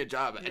gonna give me a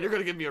job, and you're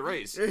gonna give me a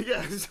raise.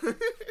 Yes.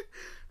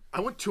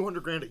 I want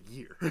 $200,000 a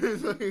year.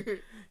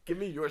 Give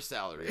me your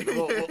salary.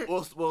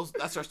 We'll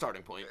that's our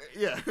starting point.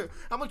 Yeah.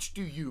 How much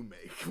do you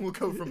make? We'll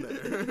go from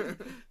there.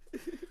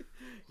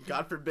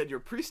 God forbid your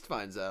priest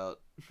finds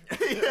out.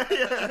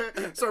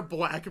 yeah. Start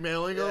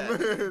blackmailing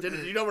them.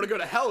 You don't want to go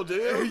to hell, do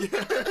you?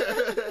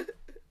 Yeah.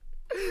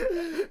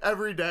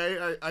 Every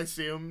day I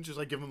see him, just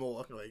like give him the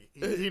look, like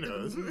he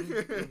knows.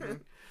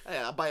 Hey,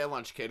 I'll buy you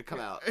lunch, kid. Come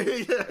out.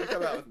 Yeah.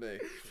 Come out with me.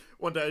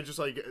 One day I just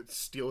like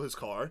steal his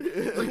car.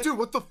 Like, dude,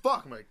 what the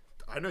fuck? I'm like,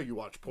 I know you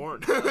watch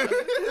porn.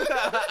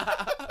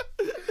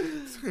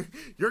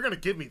 You're gonna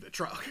give me the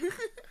truck.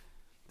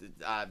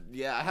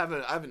 Yeah, I have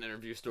an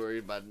interview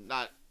story, but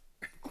not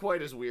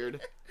quite as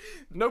weird.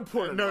 No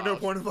porn involved. No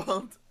porn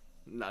involved.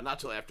 No, not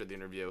till after the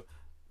interview.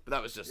 But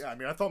that was just... Yeah, I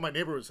mean, I thought my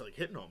neighbor was like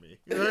hitting on me.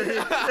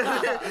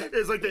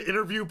 It's like the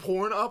interview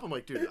porn up. I'm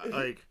like, dude,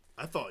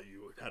 I thought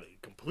you had a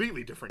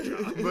completely different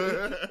job.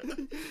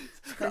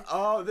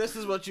 Oh, this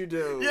is what you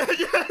do. Yeah.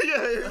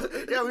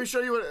 Let me show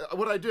you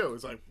what I do.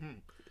 It's like,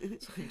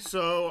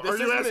 So This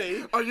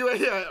is are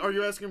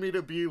you asking me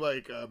to be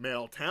like a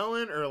male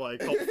talent or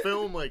like help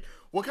film? Like,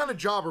 what kind of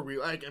job are we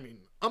like? I mean,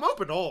 I'm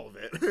open to all of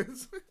it.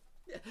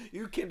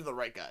 You came to the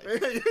right guy.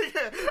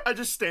 I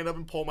just stand up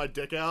and pull my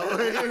dick out.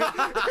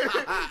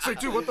 It's like,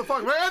 dude, what the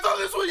fuck? Man, I thought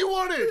this is what you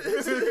wanted.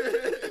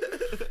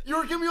 You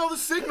were giving me all the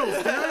signals,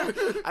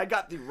 dude. I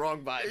got the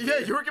wrong vibe. Yeah,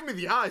 here. you were giving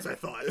me the eyes, I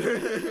thought.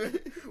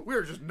 We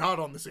were just not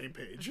on the same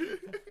page.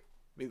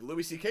 I mean,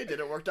 Louis C.K. did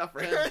it. Worked out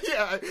for him.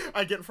 Yeah,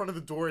 I get in front of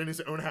the door in his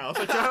own house.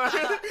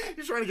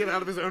 He's trying to get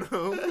out of his own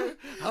home.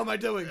 How am I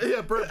doing?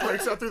 Yeah, Bert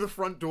breaks out through the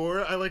front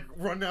door. I like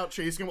run out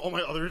chasing him. All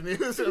my other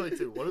neighbors are like,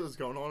 dude, what is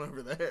going on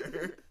over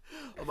there?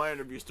 Oh, my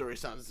interview story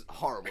sounds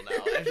horrible now.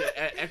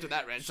 After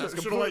that rant, sounds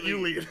Should have let you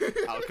lead.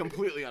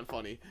 Completely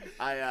unfunny.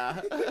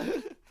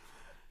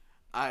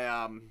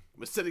 I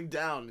was sitting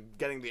down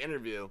getting the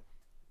interview,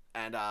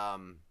 and I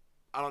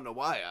don't know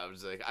why. I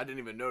was like, I didn't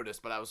even notice,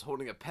 but I was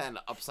holding a pen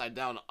upside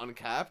down,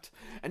 uncapped,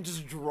 and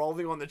just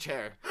drawing on the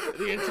chair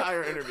the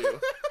entire interview.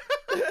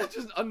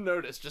 Just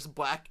unnoticed, just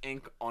black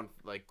ink on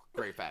like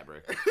gray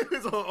fabric.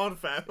 It's on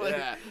fabric.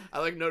 Yeah, I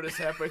like noticed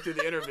halfway through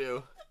the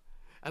interview,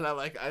 and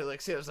I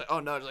see it. I was like, oh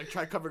no, I just like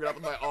tried covering it up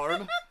with my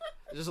arm.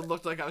 It just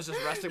looked like I was just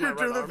resting You're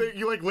my doing right the arm. thing.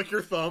 You like lick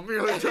your thumb.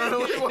 You're like trying to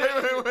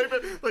wipe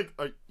it. Like,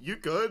 are you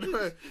good?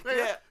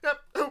 Yeah. Yep.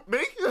 Oh, me?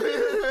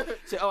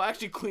 So, oh, I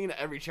actually clean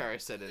every chair I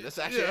sit in. It's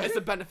actually it's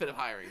the benefit of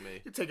hiring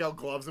me. You take out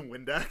gloves and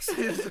Windex.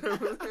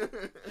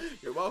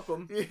 You're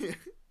welcome.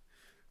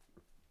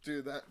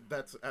 Dude,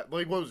 that's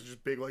like what was it,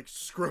 just big like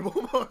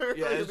scribble marks?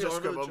 Yeah, Like, it's the just arm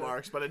of the scribble chair.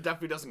 marks, but it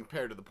definitely doesn't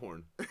compare to the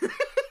porn.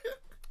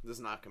 Does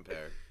not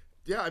compare.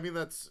 Yeah, I mean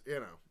that's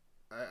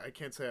I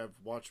can't say I've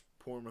watched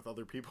porn with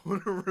other people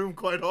in a room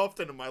quite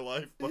often in my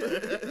life, but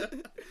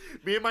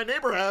me and my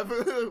neighbor have.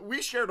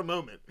 We shared a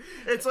moment.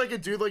 It's like a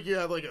dude like you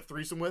have like a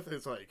threesome with.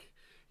 It's like.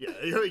 Yeah,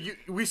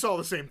 we saw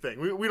the same thing.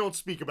 We don't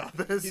speak about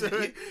this.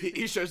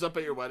 He shows up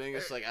at your wedding.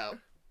 It's like, oh,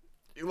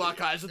 you lock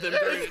eyes with him.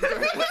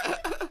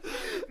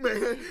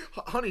 Man,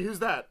 honey, who's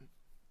that?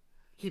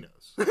 He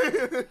knows.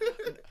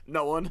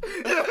 No one.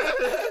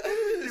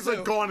 He's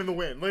like gone in the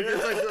wind. Like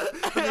it's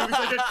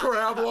like a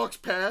crowd walks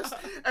past,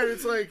 and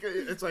it's like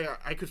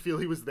I could feel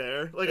he was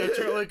there. Like I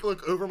turn like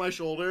look over my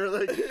shoulder,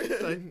 like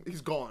he's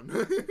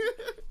gone.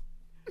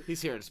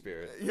 He's here in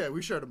spirit. Yeah,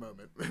 we shared a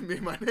moment. Me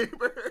and my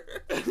neighbor.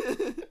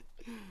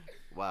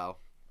 Wow.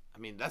 I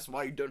mean, that's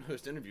why you don't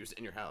host interviews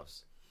in your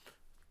house.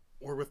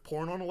 Or with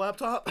porn on a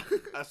laptop.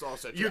 That's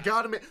also true. You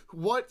gotta make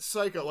what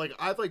psycho? Like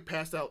I've like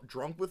passed out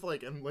drunk with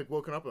like and like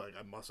woken up like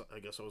I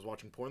guess I was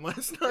watching porn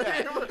last night.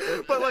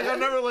 Yeah. But like I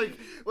never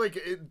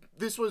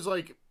this was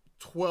like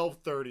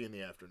 12:30 in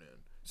the afternoon.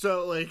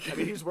 So like I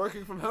mean, he's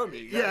working from home.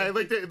 yeah,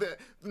 like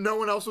no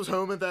one else was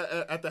home at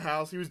the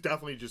house. He was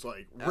definitely just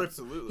like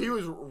Absolutely. He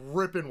was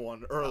ripping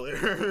one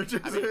earlier.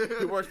 I mean,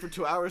 he worked for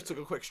 2 hours, took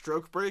a quick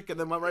stroke break, and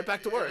then went right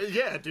back to work.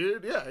 Yeah,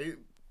 dude. Yeah, you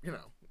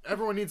know.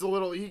 Everyone needs a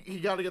little. He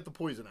got to get the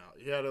poison out.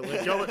 He had to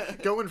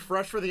like go in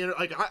fresh for the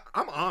like.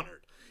 I'm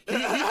honored. He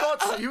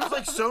thought he was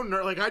like so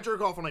like I jerk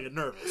off when I get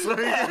nervous. Like,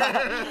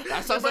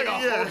 that sounds like a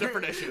whole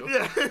different issue.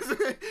 Yeah,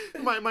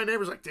 my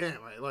neighbor's like, damn,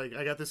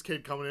 I got this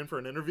kid coming in for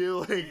an interview.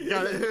 Like,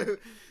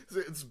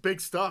 it's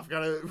big stuff.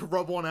 Got to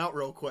rub one out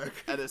real quick.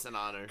 That is an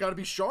honor. Got to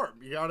be sharp.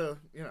 You got to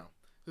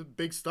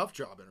big stuff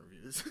job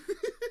interviews.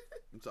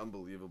 It's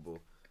unbelievable.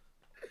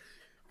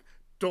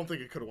 Don't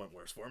think it could have went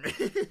worse for me.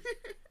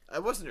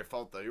 It wasn't your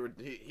fault though.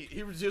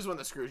 He was just one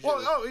that screws you. Well,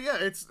 oh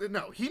yeah,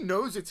 he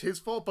knows it's his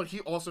fault, but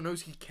he also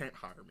knows he can't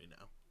hire me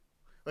now.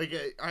 Like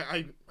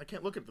I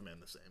can't look at the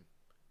man the same.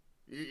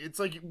 It's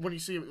like when you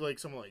see like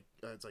someone like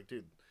it's like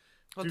dude,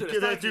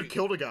 that dude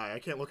killed a guy. I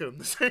can't look at him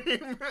the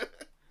same.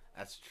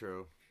 That's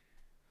true.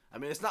 I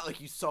mean, it's not like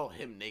you saw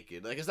him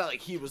naked. Like it's not like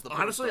he was the.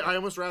 Honestly, I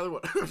almost rather.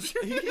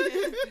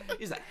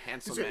 He's a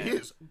handsome man. He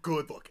is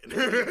good looking.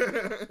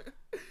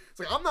 It's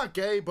like I'm not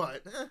gay,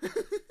 but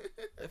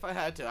if I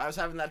had to, I was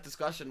having that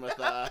discussion with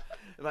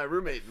my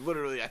roommate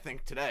literally I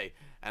think today,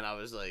 and I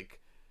was like,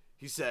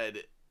 he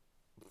said,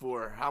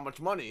 for how much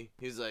money?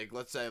 He's like,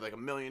 let's say like $1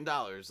 million,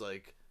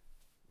 like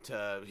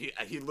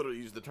he literally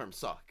used the term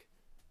suck.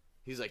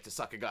 He's like to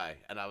suck a guy,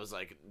 and I was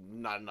like,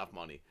 not enough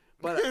money.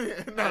 But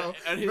no,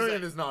 and he's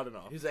million like, is not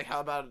enough. He's like, how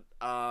about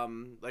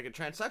like a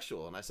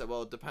transsexual? And I said,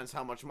 well, it depends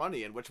how much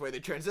money and which way they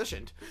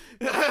transitioned.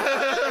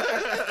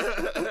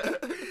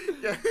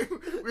 Yeah.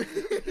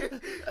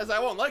 As I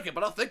won't like it,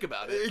 but I'll think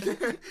about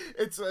it.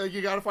 It's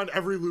you got to find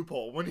every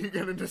loophole when you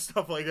get into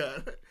stuff like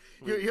that.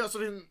 He also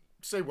didn't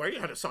say where you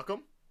had to suck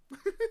him.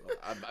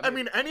 I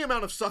mean, any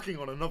amount of sucking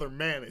on another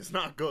man is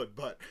not good,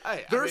 but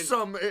there's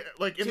some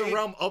like in the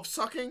realm of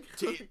sucking.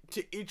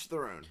 To each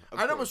their own.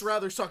 I'd almost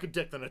rather suck a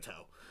dick than a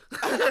toe.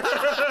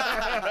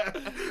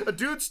 A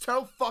dude's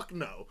toe, fuck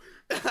no.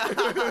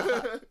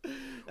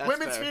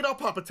 Women's feet, I'll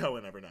pop a toe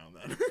in every now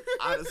and then.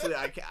 Honestly,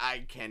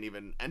 I can't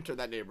even enter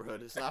that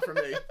neighborhood. It's not for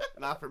me.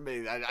 Not for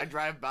me. I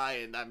drive by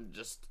and I'm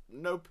just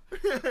nope.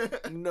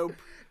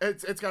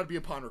 It's got to be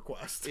upon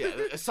request. Yeah,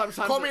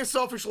 sometimes call me a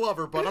selfish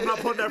lover, but I'm not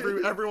putting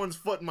everyone's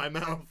foot in my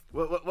mouth.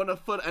 When a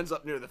foot ends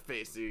up near the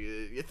face,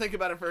 you think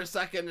about it for a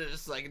second, and it's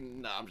just like,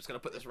 no, I'm just gonna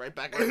put this right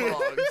back where it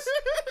belongs.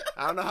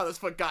 I don't know how this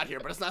foot got here,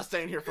 but it's not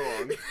staying here for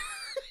long.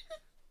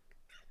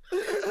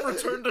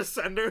 Return to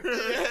sender.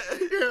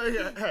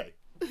 Yeah. Hey,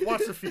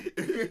 watch the feet.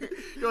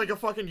 You're like a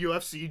fucking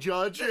UFC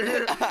judge.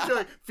 You're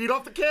like, feet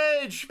off the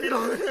cage. Feet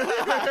off.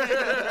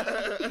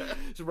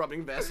 Just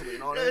rubbing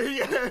Vaseline on it.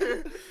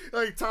 Yeah.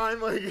 Like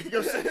time, like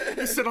you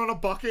sit on a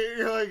bucket.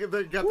 You're like,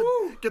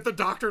 get the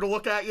doctor to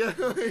look at you.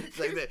 It's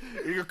like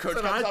your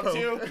coach comes up to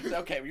you.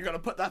 Okay, you're gonna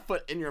put that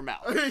foot in your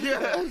mouth.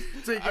 Yeah.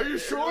 Are you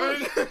sure?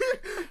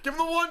 Give him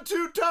the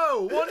 1-2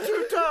 toe.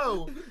 1-2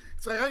 toe.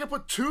 It's like I can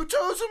put 2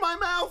 toes in my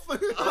mouth.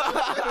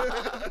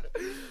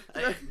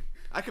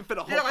 I can fit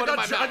a whole foot in my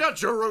mouth. I got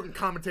Joe Rogan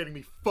commentating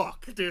me.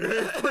 Fuck, dude.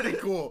 It's pretty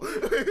cool.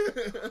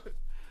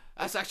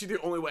 That's actually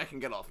the only way I can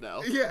get off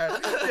now. Yeah.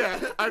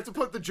 I have to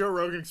put the Joe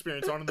Rogan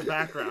experience on in the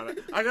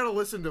background. I gotta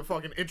listen to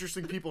fucking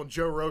interesting people in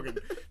Joe Rogan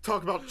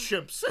talk about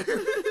chimps.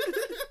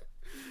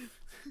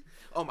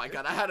 Oh my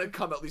god, I had to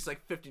come at least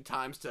like 50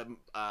 times to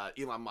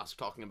Elon Musk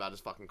talking about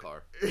his fucking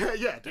car.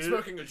 Yeah, dude.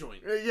 Smoking a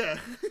joint. Yeah.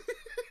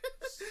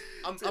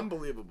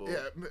 Unbelievable.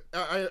 Yeah,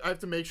 I have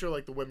to make sure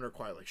like the women are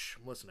quiet. Like, shh,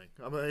 I'm listening.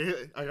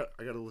 I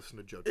gotta listen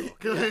to Joe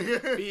talk.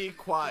 Yeah, be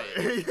quiet.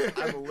 Yeah.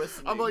 I'm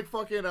listening. I'm like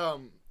fucking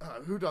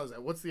who does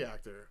that? What's the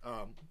actor?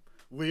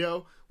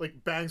 Leo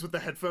like bangs with the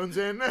headphones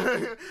in.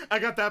 I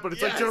got that, but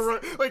it's like Joe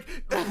Rogan. Like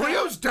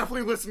Leo's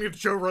definitely listening to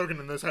Joe Rogan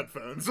in those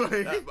headphones.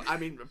 Like, I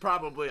mean,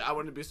 probably. I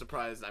wouldn't be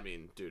surprised. I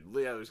mean, dude,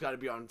 Leo's got to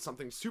be on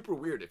something super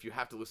weird if you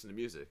have to listen to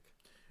music.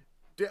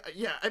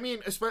 Yeah, I mean,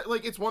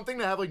 like it's one thing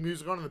to have like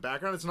music on in the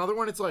background. It's another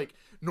one. It's like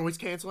noise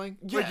canceling.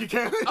 Yeah. Like you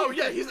can't. Oh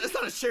yeah, it's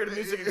not a shared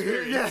music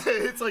experience. Yeah,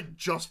 it's like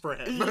just for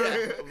him.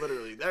 Yeah,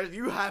 literally.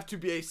 You have to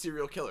be a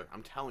serial killer.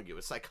 I'm telling you,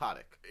 it's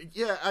psychotic.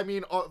 Yeah, I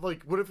mean,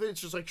 like, what if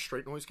it's just like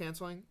straight noise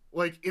canceling?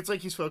 Like, it's like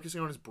he's focusing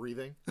on his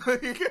breathing.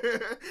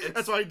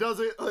 That's why he does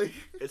it. Like,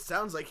 it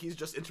sounds like he's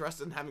just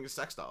interested in having a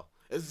sex doll.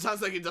 It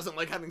sounds like he doesn't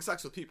like having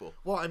sex with people.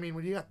 Well, I mean,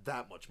 when you got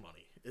that much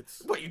money,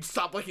 it's what, you'd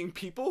stop liking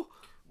people?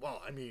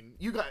 Well, I mean,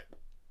 you got.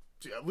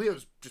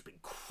 Leo's just been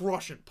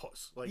crushing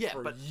puss for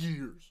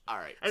years. All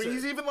right. I mean,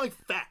 he's even like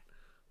fat.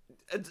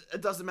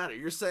 It doesn't matter.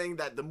 You're saying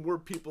that the more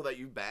people that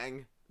you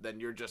bang, then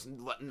you're just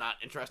not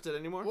interested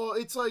anymore? Well,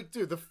 it's like,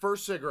 dude, the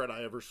first cigarette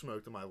I ever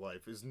smoked in my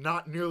life is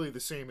not nearly the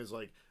same as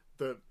like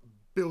the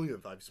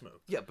billionth I've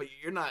smoked. Yeah, but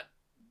you're not.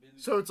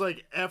 So it's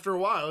like after a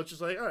while, it's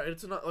just like, all right,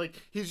 it's not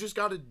like he's just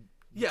got to.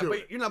 Yeah,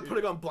 but you're not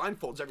putting on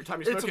blindfolds every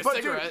time you smoke a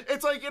cigarette. Dude,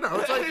 it's like, you know,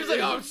 it's like he's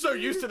like, oh, I'm so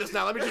used to this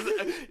now. Let me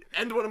just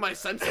end one of my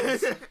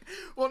senses.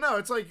 Well, no,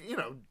 it's like, you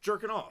know,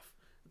 jerking off.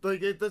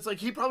 Like that's like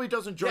he probably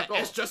doesn't jerk off.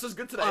 It's just as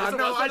good today as it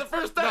was on the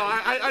first day. No,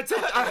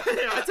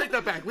 I take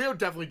that back. Leo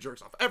definitely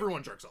jerks off.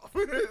 Everyone jerks off.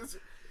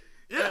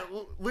 Yeah,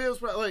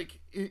 Leo's like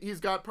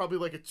he's got probably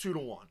like a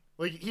 2-to-1.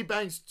 Like he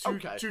bangs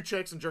two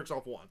chicks and jerks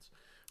off once.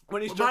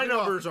 When he's my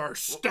numbers are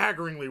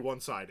staggeringly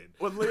one-sided.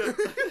 When Leo,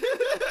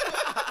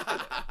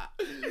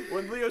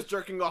 when Leo's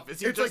jerking off, is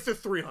he it's just like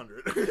the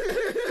 300?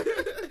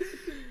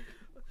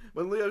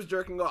 When Leo's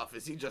jerking off,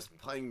 is he just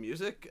playing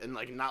music and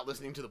like not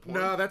listening to the porn?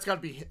 No, that's got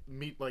to be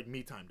me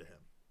time to him.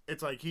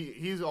 It's like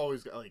he's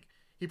always like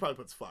he probably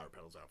puts flower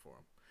petals out for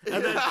him.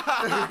 And then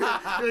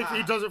like,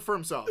 he does it for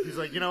himself. He's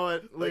like, you know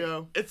what, Leo,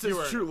 like, it's his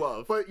true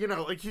love. But you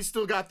know, like he's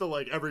still got the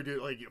like every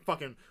dude like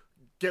fucking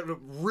get a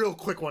real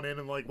quick one in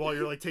and like while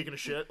you're like taking a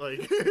shit,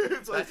 like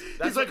it's like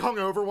he's like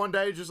hungover one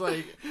day, just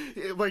like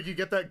you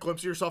get that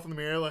glimpse of yourself in the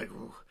mirror, like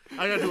ooh,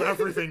 I gotta do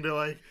everything to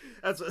like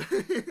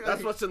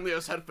that's what's in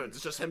Leo's headphones.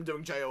 It's just him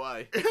doing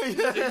JOI. He's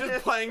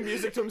just playing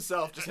music to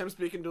himself, just him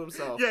speaking to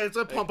himself. Yeah, it's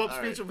a pump up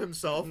speech of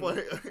himself,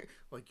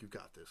 like you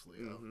got this,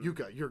 Leo.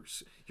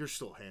 You're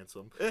still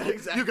handsome.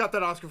 Exactly. You got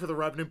that Oscar for The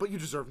Revenant, but you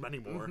deserve many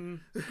more.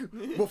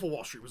 Wolf of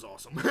Wall Street was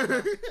awesome.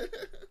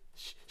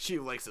 She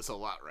likes us a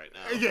lot right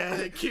now.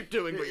 Yeah, keep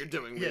doing what you're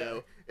doing,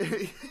 Leo.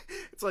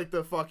 It's like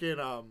the fucking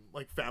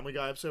like Family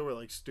Guy episode where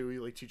like Stewie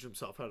like teaches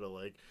himself how to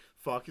like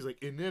fuck. He's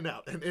like in and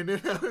out and in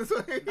and out. It's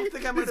like, I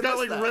think I might he's have got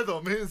missed like that.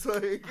 rhythm. It's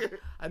like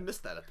I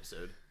missed that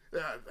episode.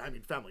 I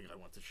mean, Family Guy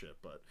went to shit,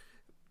 but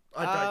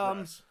I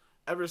digress.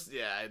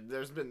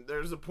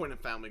 There's a point in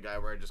Family Guy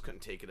where I just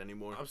couldn't take it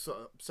anymore.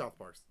 South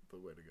Park's the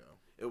way to go.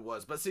 It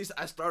was, but see,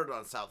 I started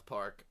on South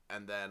Park,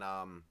 and then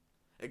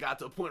it got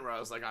to a point where I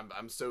was like,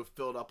 I'm so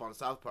filled up on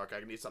South Park,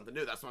 I need something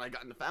new. That's when I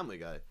got into Family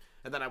Guy,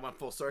 and then I went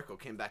full circle,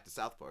 came back to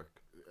South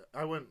Park.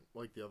 I went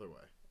like the other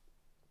way.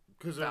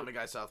 Family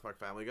Guy, South Park,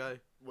 Family Guy.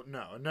 Well,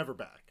 no, never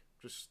back.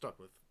 Just stuck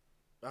with.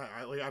 I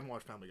haven't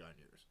watched Family Guy in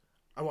years.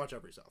 I watch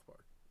every South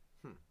Park.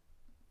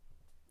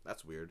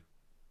 That's weird.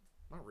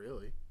 Not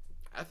really.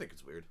 I think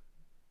it's weird.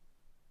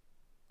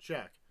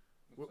 Shaq,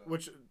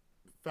 which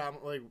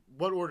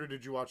what order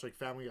did you watch like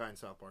Family Guy and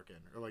South Park in,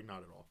 or like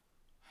not at all?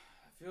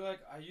 I feel like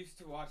I used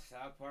to watch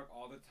South Park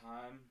all the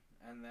time,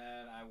 and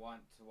then I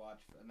watched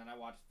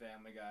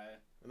Family Guy.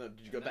 And then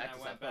did you go back to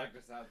South Park? Back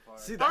to South Park.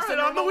 See, all right,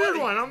 I'm the weird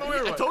one.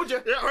 I told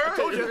you. Yeah, all right. I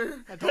told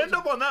you. End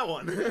up on that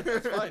one.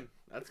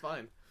 That's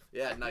fine.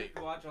 Yeah, I used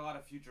to watch a lot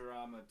of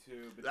Futurama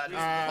too. But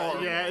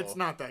yeah, it's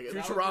not that good.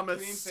 Futurama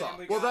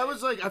sucks. Well, that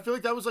was like I feel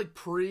like that was like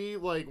pre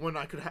like when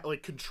I could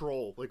like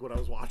control like what I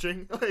was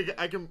watching. Like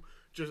I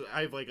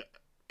have like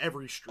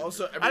every stream.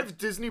 Also, I have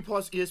Disney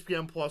Plus,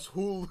 ESPN Plus,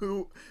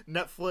 Hulu,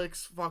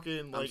 Netflix,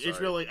 fucking like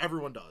HBO. Like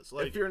everyone does.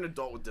 Like if you're an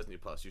adult with Disney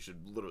Plus, you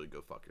should literally go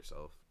fuck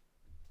yourself.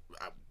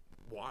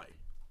 Why?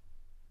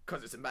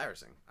 Because it's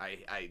embarrassing.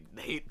 I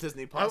hate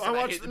Disney Plus. I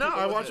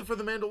watched it for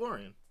The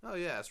Mandalorian. Oh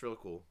yeah, it's real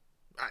cool.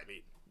 I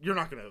mean, you're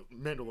not gonna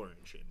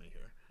Mandalorian shame me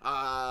here.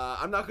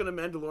 I'm not gonna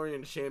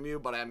Mandalorian shame you,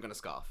 but I am gonna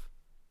scoff.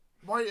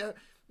 Why?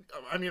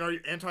 I mean, are you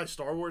anti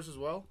Star Wars as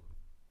well?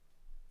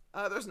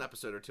 There's an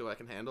episode or two I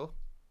can handle.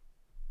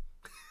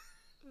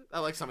 I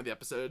like some of the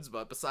episodes,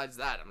 but besides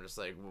that, I'm just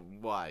like,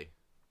 why?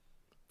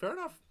 Fair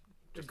enough.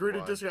 Agree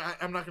to disagree.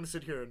 I'm not gonna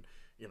sit here and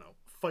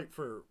fight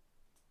for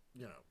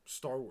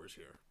Star Wars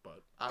here,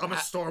 but I'm a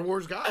Star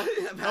Wars guy.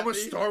 I'm a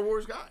Star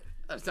Wars guy.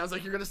 It sounds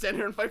like you're gonna stand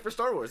here and fight for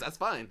Star Wars. That's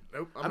fine.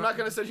 Nope. I'm not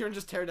gonna sit here and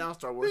just tear down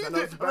Star Wars. I know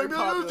it's very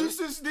popular. This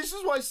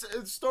is why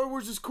Star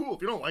Wars is cool.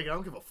 If you don't like it, I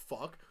don't give a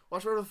fuck.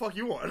 Watch whatever the fuck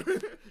you want.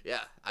 Yeah,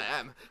 I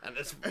am, and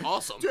it's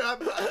awesome. Dude,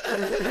 I'm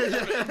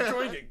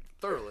enjoying it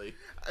thoroughly.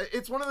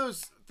 It's one of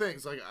those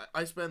things. Like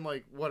I spend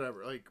like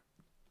whatever, like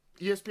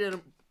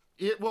ESPN.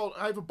 Well,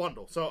 I have a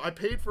bundle, so I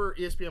paid for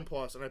ESPN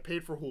Plus and I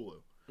paid for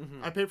Hulu.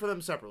 Mm-hmm. I paid for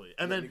them separately,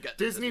 and then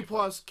Disney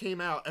Plus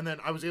came out, and then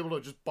I was able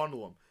to just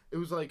bundle them. It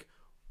was like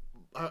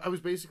I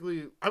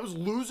was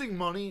losing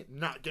money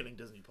not getting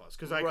Disney Plus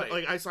because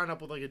I signed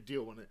up with like a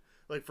deal when it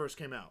like first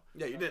came out.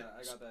 Yeah, you did.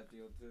 I got that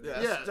deal too.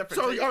 Yeah.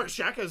 So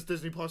Shaq has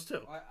Disney Plus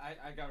too.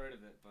 I got rid of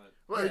it,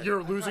 but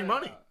you're losing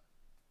money.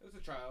 It was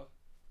a trial.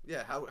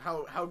 Yeah.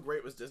 How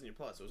great was Disney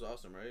Plus? It was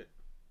awesome, right?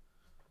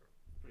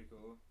 Pretty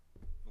cool.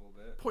 A little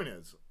bit. Point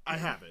is, I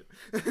have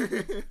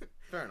it.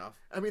 Fair enough.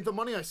 I mean, the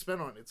money I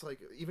spend on it's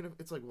like even if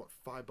it's like what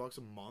 $5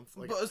 a month,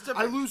 like but it's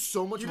I lose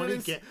so much money.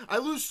 I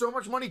lose so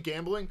much money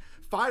gambling.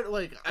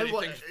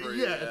 Anything's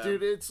free, yeah,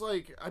 dude. It's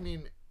like I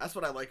mean, that's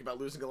what I like about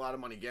losing a lot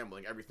of money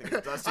gambling. Everything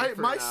does.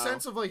 My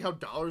sense of like how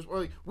dollars or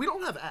like we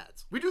don't have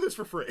ads. We do this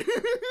for free.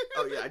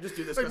 Oh yeah, I just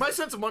do this. Like my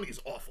sense of money is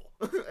awful.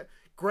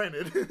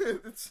 Granted,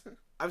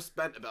 I've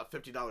spent about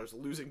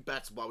 $50 losing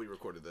bets while we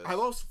recorded this. I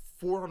lost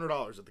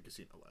 $400 at the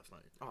casino last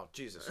night. Oh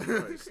Jesus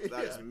Christ,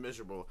 that is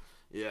miserable.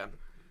 Yeah.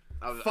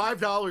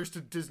 $5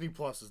 to Disney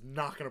Plus is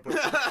not going to break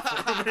it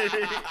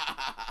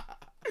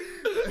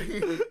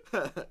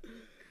for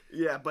me.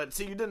 Yeah, but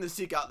see, you didn't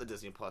seek out the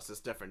Disney Plus. It's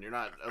different. You're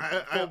not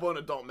a full-blown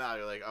adult now.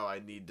 You're like, oh, I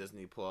need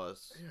Disney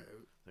Plus. Yeah.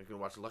 I can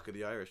watch Luck of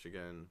the Irish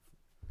again.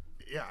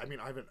 Yeah, I mean,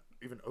 I haven't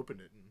even opened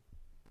it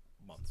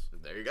in months.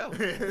 There you go.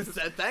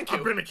 Thank you.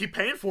 I'm gonna keep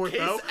paying for it,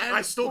 though.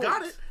 I still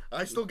got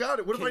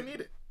it. What if I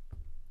need it?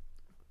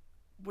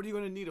 What are you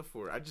gonna need it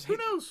for? I just Who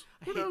knows?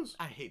 Who knows?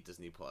 I hate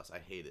Disney Plus. I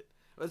hate it.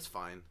 It's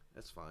fine.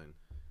 It's fine.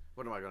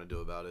 What am I gonna do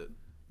about it?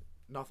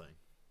 Nothing.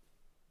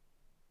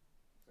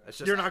 It's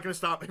just, You're not gonna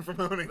stop me from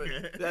owning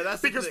it. Yeah,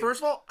 that's because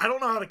first of all, I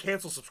don't know how to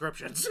cancel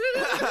subscriptions.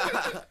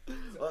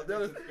 Well,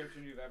 the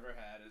subscription you've ever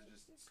had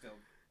is just still.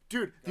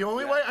 Dude, the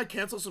only way I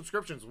cancel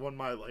subscriptions is when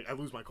I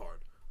lose my card.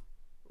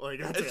 Like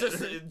that's it's it. just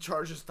the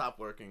charges stop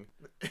working.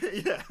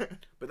 Yeah.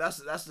 But that's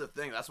the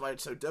thing. That's why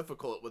it's so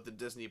difficult with the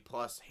Disney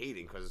Plus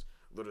hating, because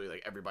literally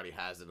like everybody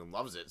has it and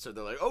loves it. So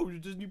they're like, "Oh, you're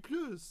Disney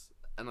Plus,"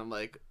 and I'm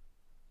like,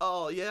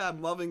 "Oh yeah,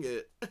 I'm loving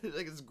it.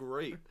 Like it's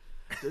great."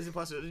 Disney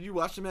Plus. Did you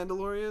watch The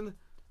Mandalorian?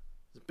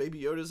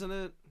 Baby Yoda's in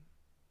it.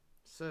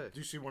 Sick. Did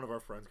you see one of our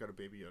friends got a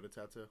Baby Yoda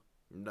tattoo?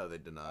 No, they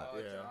did not. Oh,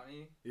 Yeah.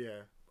 Johnny. Yeah.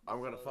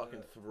 I'm gonna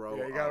fucking throw.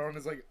 Yeah, he got it on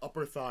his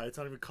upper thigh. It's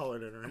not even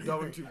colored in or anything. I'm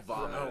going to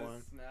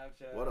vomit.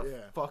 Snapchat. What a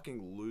Yeah.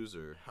 fucking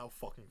loser. How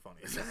fucking funny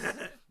is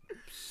that?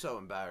 So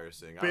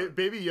embarrassing.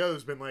 Baby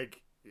Yoda's been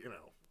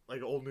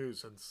old news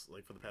since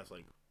for the past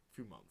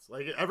few months.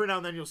 Every now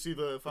and then you'll see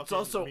the fucking It's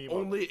also meme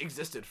only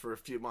existed for a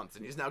few months,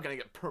 and he's now gonna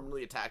get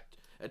permanently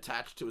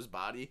attached to his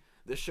body.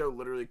 This show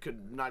literally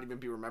could not even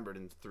be remembered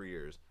in 3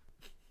 years.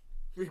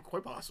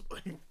 Quite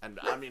possibly. And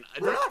I mean,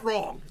 We're not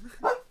wrong.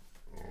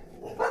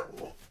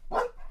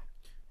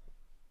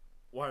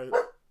 Why?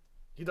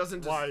 he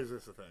doesn't. Why is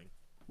this a thing?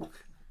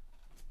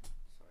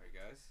 Sorry,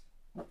 guys.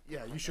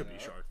 Yeah, you should be,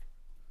 Shark.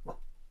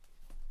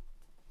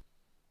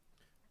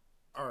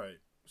 All right,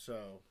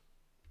 so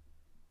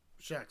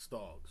Shaq's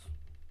dogs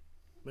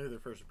made their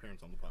first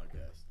appearance on the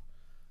podcast.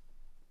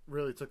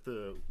 Really took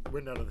the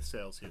wind out of the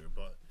sails here,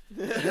 but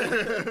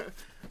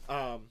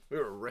we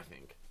were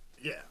riffing.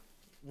 yeah,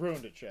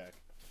 ruined it, Shaq.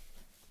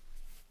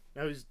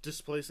 Now he's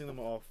displacing them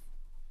off.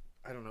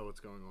 I don't know what's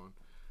going on.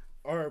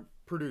 Our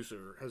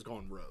producer has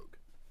gone rogue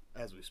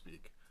as we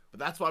speak. But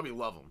that's why we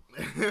love him.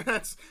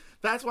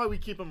 that's why we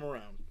keep him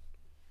around.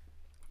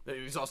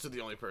 He's also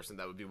the only person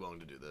that would be willing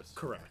to do this.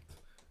 Correct.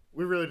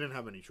 We really didn't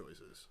have any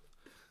choices.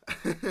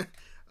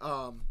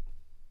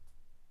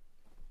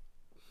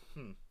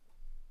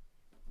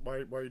 Why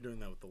are you doing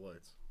that with the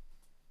lights?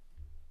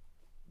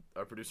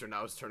 Our producer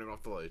now is turning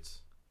off the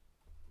lights.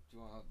 Do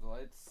you want the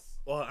lights?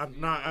 Well, I'm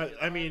not.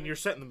 I mean, you're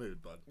setting the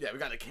mood, bud. Yeah, we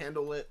got a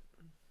candle lit.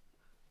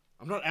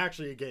 I'm not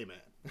actually a gay man.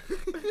 Oh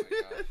my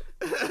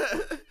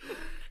gosh.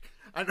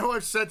 I know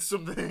I've said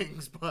some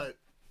things, but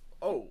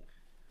Oh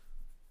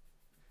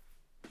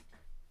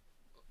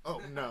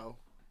no,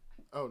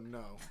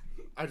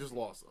 I just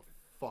lost a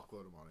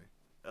fuckload of money.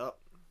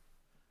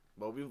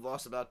 Well, we've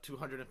lost about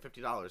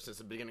 $250 since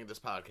the beginning of this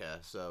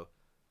podcast, so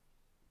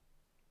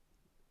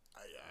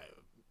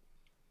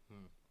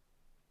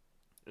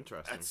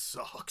interesting. That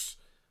sucks.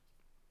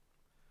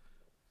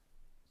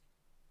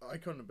 I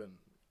couldn't have been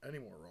any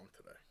more wrong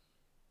today.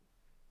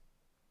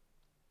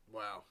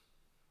 Wow.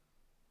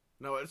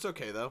 No, it's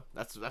okay though.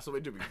 That's what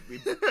we do. We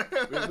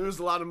lose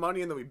a lot of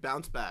money and then we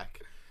bounce back.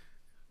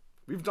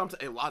 We've dumped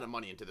a lot of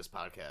money into this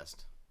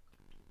podcast,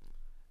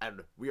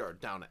 and we are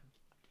down at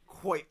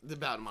quite the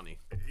amount of money.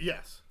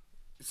 Yes,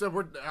 so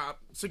we're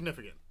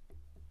significant.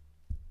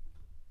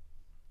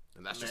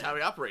 And that's just how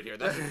we operate here.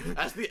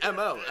 That's the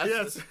MO.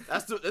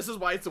 This is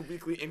why it's a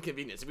weekly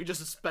inconvenience. We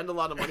just spend a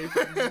lot of money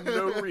for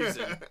no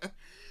reason.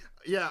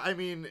 Yeah, I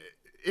mean,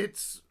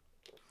 it's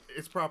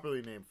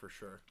properly named for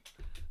sure.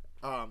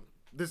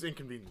 This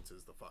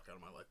inconveniences the fuck out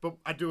of my life, but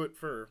I do it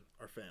for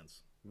our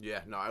fans.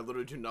 Yeah, no, I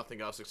literally do nothing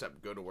else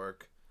except go to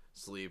work,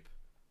 sleep,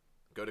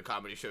 go to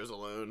comedy shows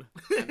alone,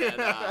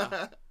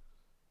 and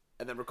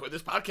then record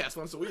this podcast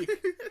once a week.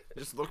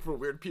 Just look for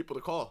weird people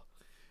to call.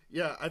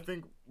 Yeah, I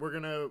think we're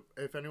gonna.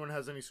 If anyone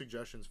has any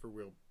suggestions for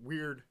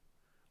weird,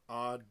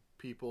 odd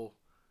people,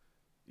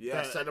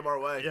 yeah, send them our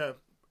way. Yeah,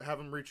 have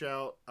them reach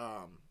out.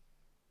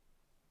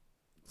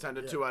 Send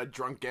it to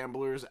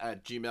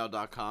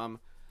drunkgamblers@gmail.com.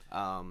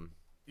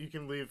 You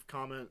can leave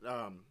comment.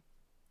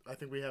 I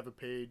think we have a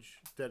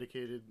page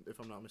dedicated, if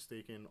I'm not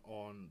mistaken,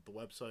 on the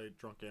website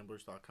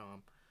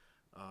drunkgamblers.com.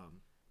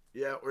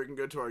 Yeah, or you can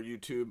go to our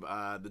YouTube,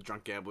 the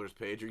Drunk Gamblers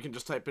page, or you can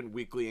just type in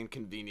Weekly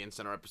Inconvenience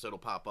and our episode will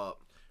pop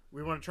up.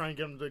 We want to try and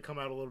get them to come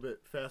out a little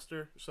bit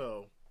faster,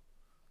 so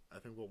I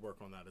think we'll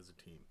work on that as a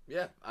team.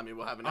 Yeah, I mean,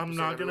 we'll have an episode I'm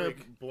not every going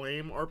week. to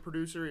blame our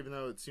producer, even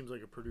though it seems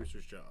like a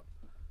producer's job.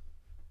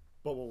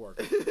 But we'll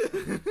work.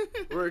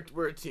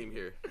 We're a team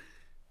here.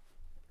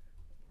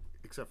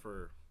 Except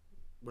for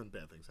when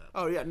bad things happen.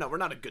 Oh, yeah, no, we're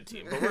not a good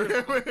team, but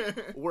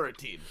we're a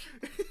team.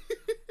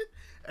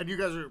 And you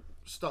guys are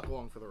stuck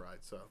along for the ride,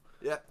 so.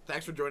 Yeah,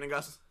 thanks for joining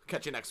us.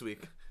 Catch you next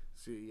week.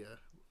 See ya.